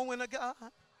a soul winner, God.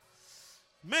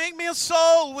 Make me a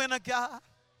soul winner, God.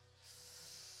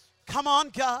 Come on,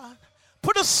 God.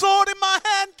 Put a sword in my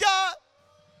hand, God.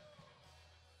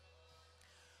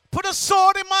 Put a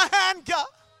sword in my hand, God.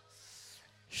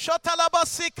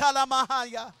 Shatalabasi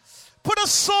kalamahaya. Put a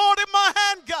sword in my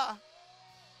hand, God.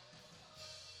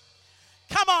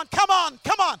 Come on, come on,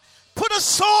 come on. Put a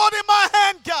sword in my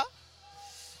hand, God.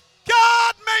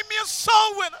 God, make me a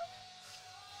soul winner.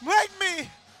 Make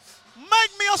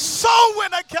me a soul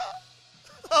winner, God.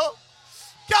 Oh,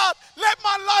 God, let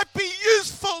my life be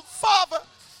useful, Father.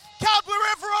 God,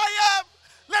 wherever I am,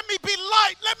 let me be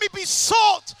light, let me be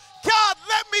salt. God,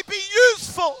 let me be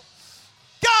useful.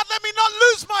 God, let me not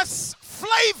lose my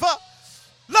flavor.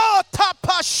 Lord,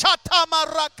 tapa shata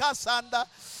marakasanda.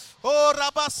 Oh,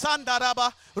 rabasanda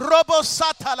raba, robo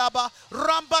satalaba,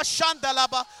 ramba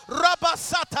shandalaba,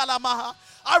 rabasatalamaha.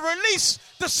 I release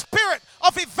the spirit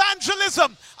of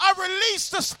evangelism. I release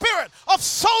the spirit of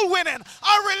soul winning.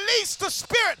 I release the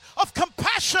spirit of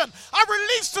compassion. I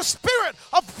release the spirit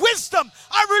of wisdom.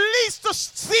 I release the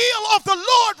zeal of the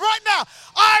Lord right now.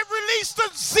 I release the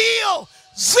zeal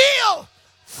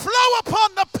flow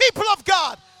upon the people of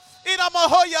God.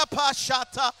 Inamahoya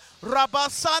pashata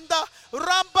rabasanda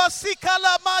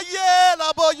rambasikala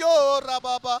mayela boyo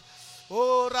rababa.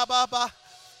 Oh rababa.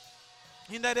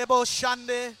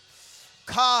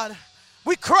 God,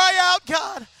 we cry out,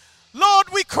 God. Lord,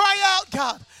 we cry out,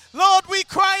 God. Lord, we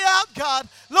cry out, God.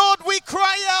 Lord, we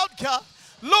cry out, God.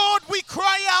 Lord, we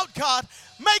cry out, God.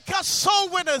 Make us soul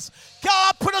winners.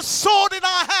 God, put a sword in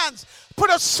our hands. Put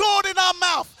a sword in our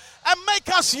mouth and make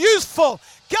us useful.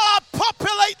 God,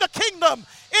 populate the kingdom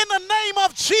in the name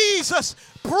of Jesus.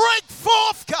 Break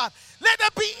forth, God. Let there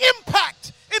be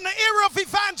impact in the era of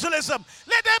evangelism.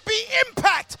 Let there be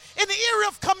impact in the area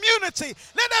of community.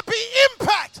 Let there be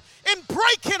impact in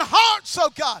breaking hearts, oh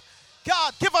God.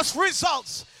 God, give us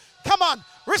results. Come on,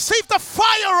 receive the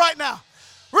fire right now.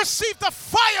 Receive the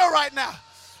fire right now.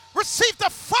 Receive the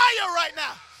fire right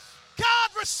now. God,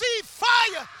 receive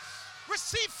fire.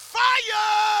 Receive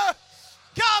fire.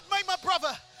 God, make my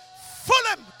brother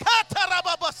Fulham.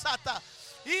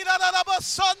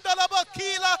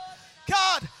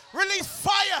 God, release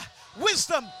fire,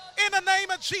 wisdom, In the name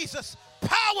of Jesus.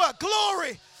 Power,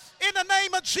 glory. In the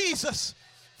name of Jesus.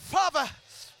 Father,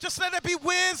 just let there be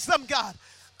wisdom, God.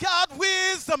 God,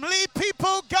 wisdom. Lead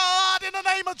people, God, in the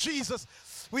name of Jesus.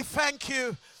 We thank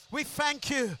you. We thank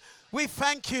you. We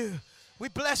thank you. We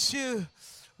bless you.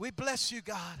 We bless you,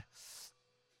 God.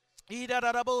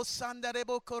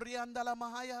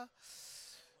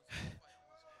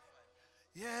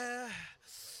 Yeah.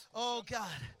 Oh, God.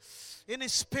 In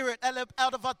his spirit,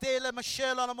 out of Adela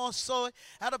Michelle on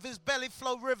out of his belly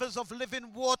flow rivers of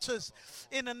living waters.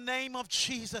 In the name of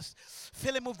Jesus,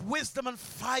 fill him with wisdom and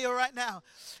fire right now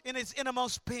in his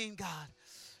innermost being, God.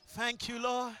 Thank you,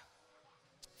 Lord.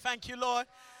 Thank you, Lord.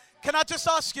 Can I just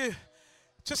ask you,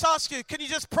 can you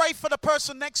just pray for the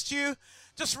person next to you?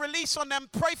 Just release on them.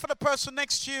 Pray for the person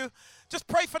next to you. Just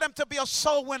pray for them to be a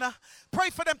soul winner. Pray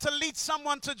for them to lead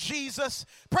someone to Jesus.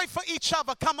 Pray for each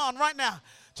other. Come on, right now.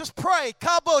 Just pray.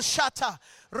 Kabo shata.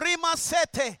 Rima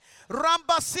sete.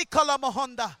 Ramba sikala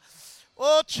mohonda.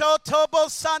 Ocho tobo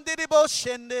sandiribo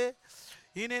shende.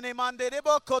 Inene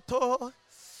mandiribo koto.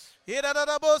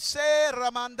 Irarabo se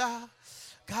ramanda.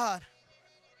 God.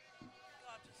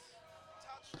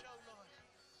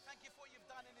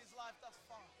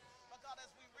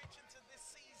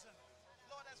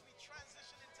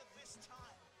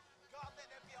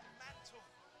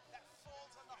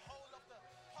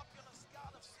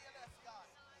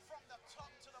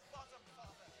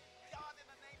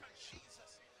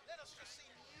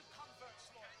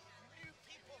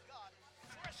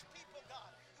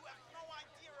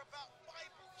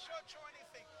 Or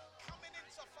anything coming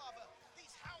into, Father,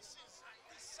 these houses,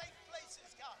 these safe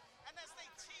places, God. And as they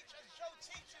teach, as Joe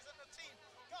teaches and the team,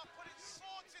 God, putting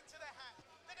swords into their hands,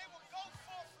 that they will go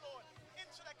forth, Lord,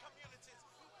 into their communities.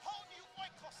 Whole new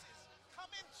oikoses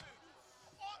come into,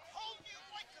 whole new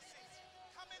oikoses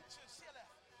come into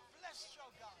CLF. Bless Joe,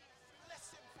 God.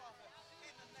 Bless him, Father,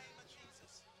 in the name of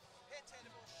Jesus.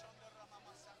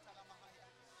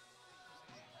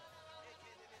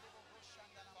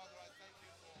 Father, I thank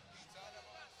you for Peter. I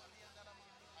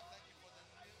thank you for the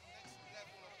next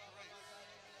level of grace.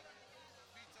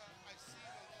 Peter, I see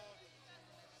the Lord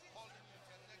calling you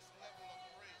to the next level of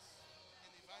grace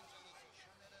in evangelism.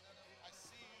 I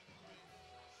see you doing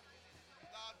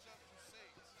larger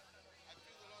crusades. I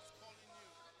feel the Lord's calling you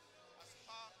as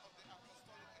part of the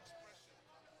apostolic expression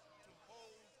to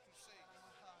hold crusades.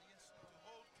 To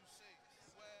hold crusades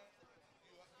where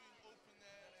you are doing open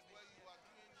air, where you are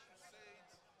doing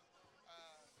crusades.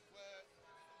 Where,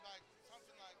 like,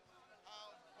 something like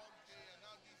how Bogday and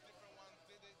how these different ones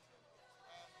did it,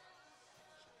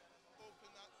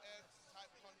 open air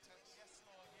type content. Yes,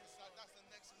 Lord. Yes, Lord. That's the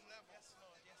next level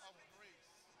of grace.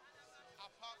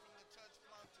 Apart from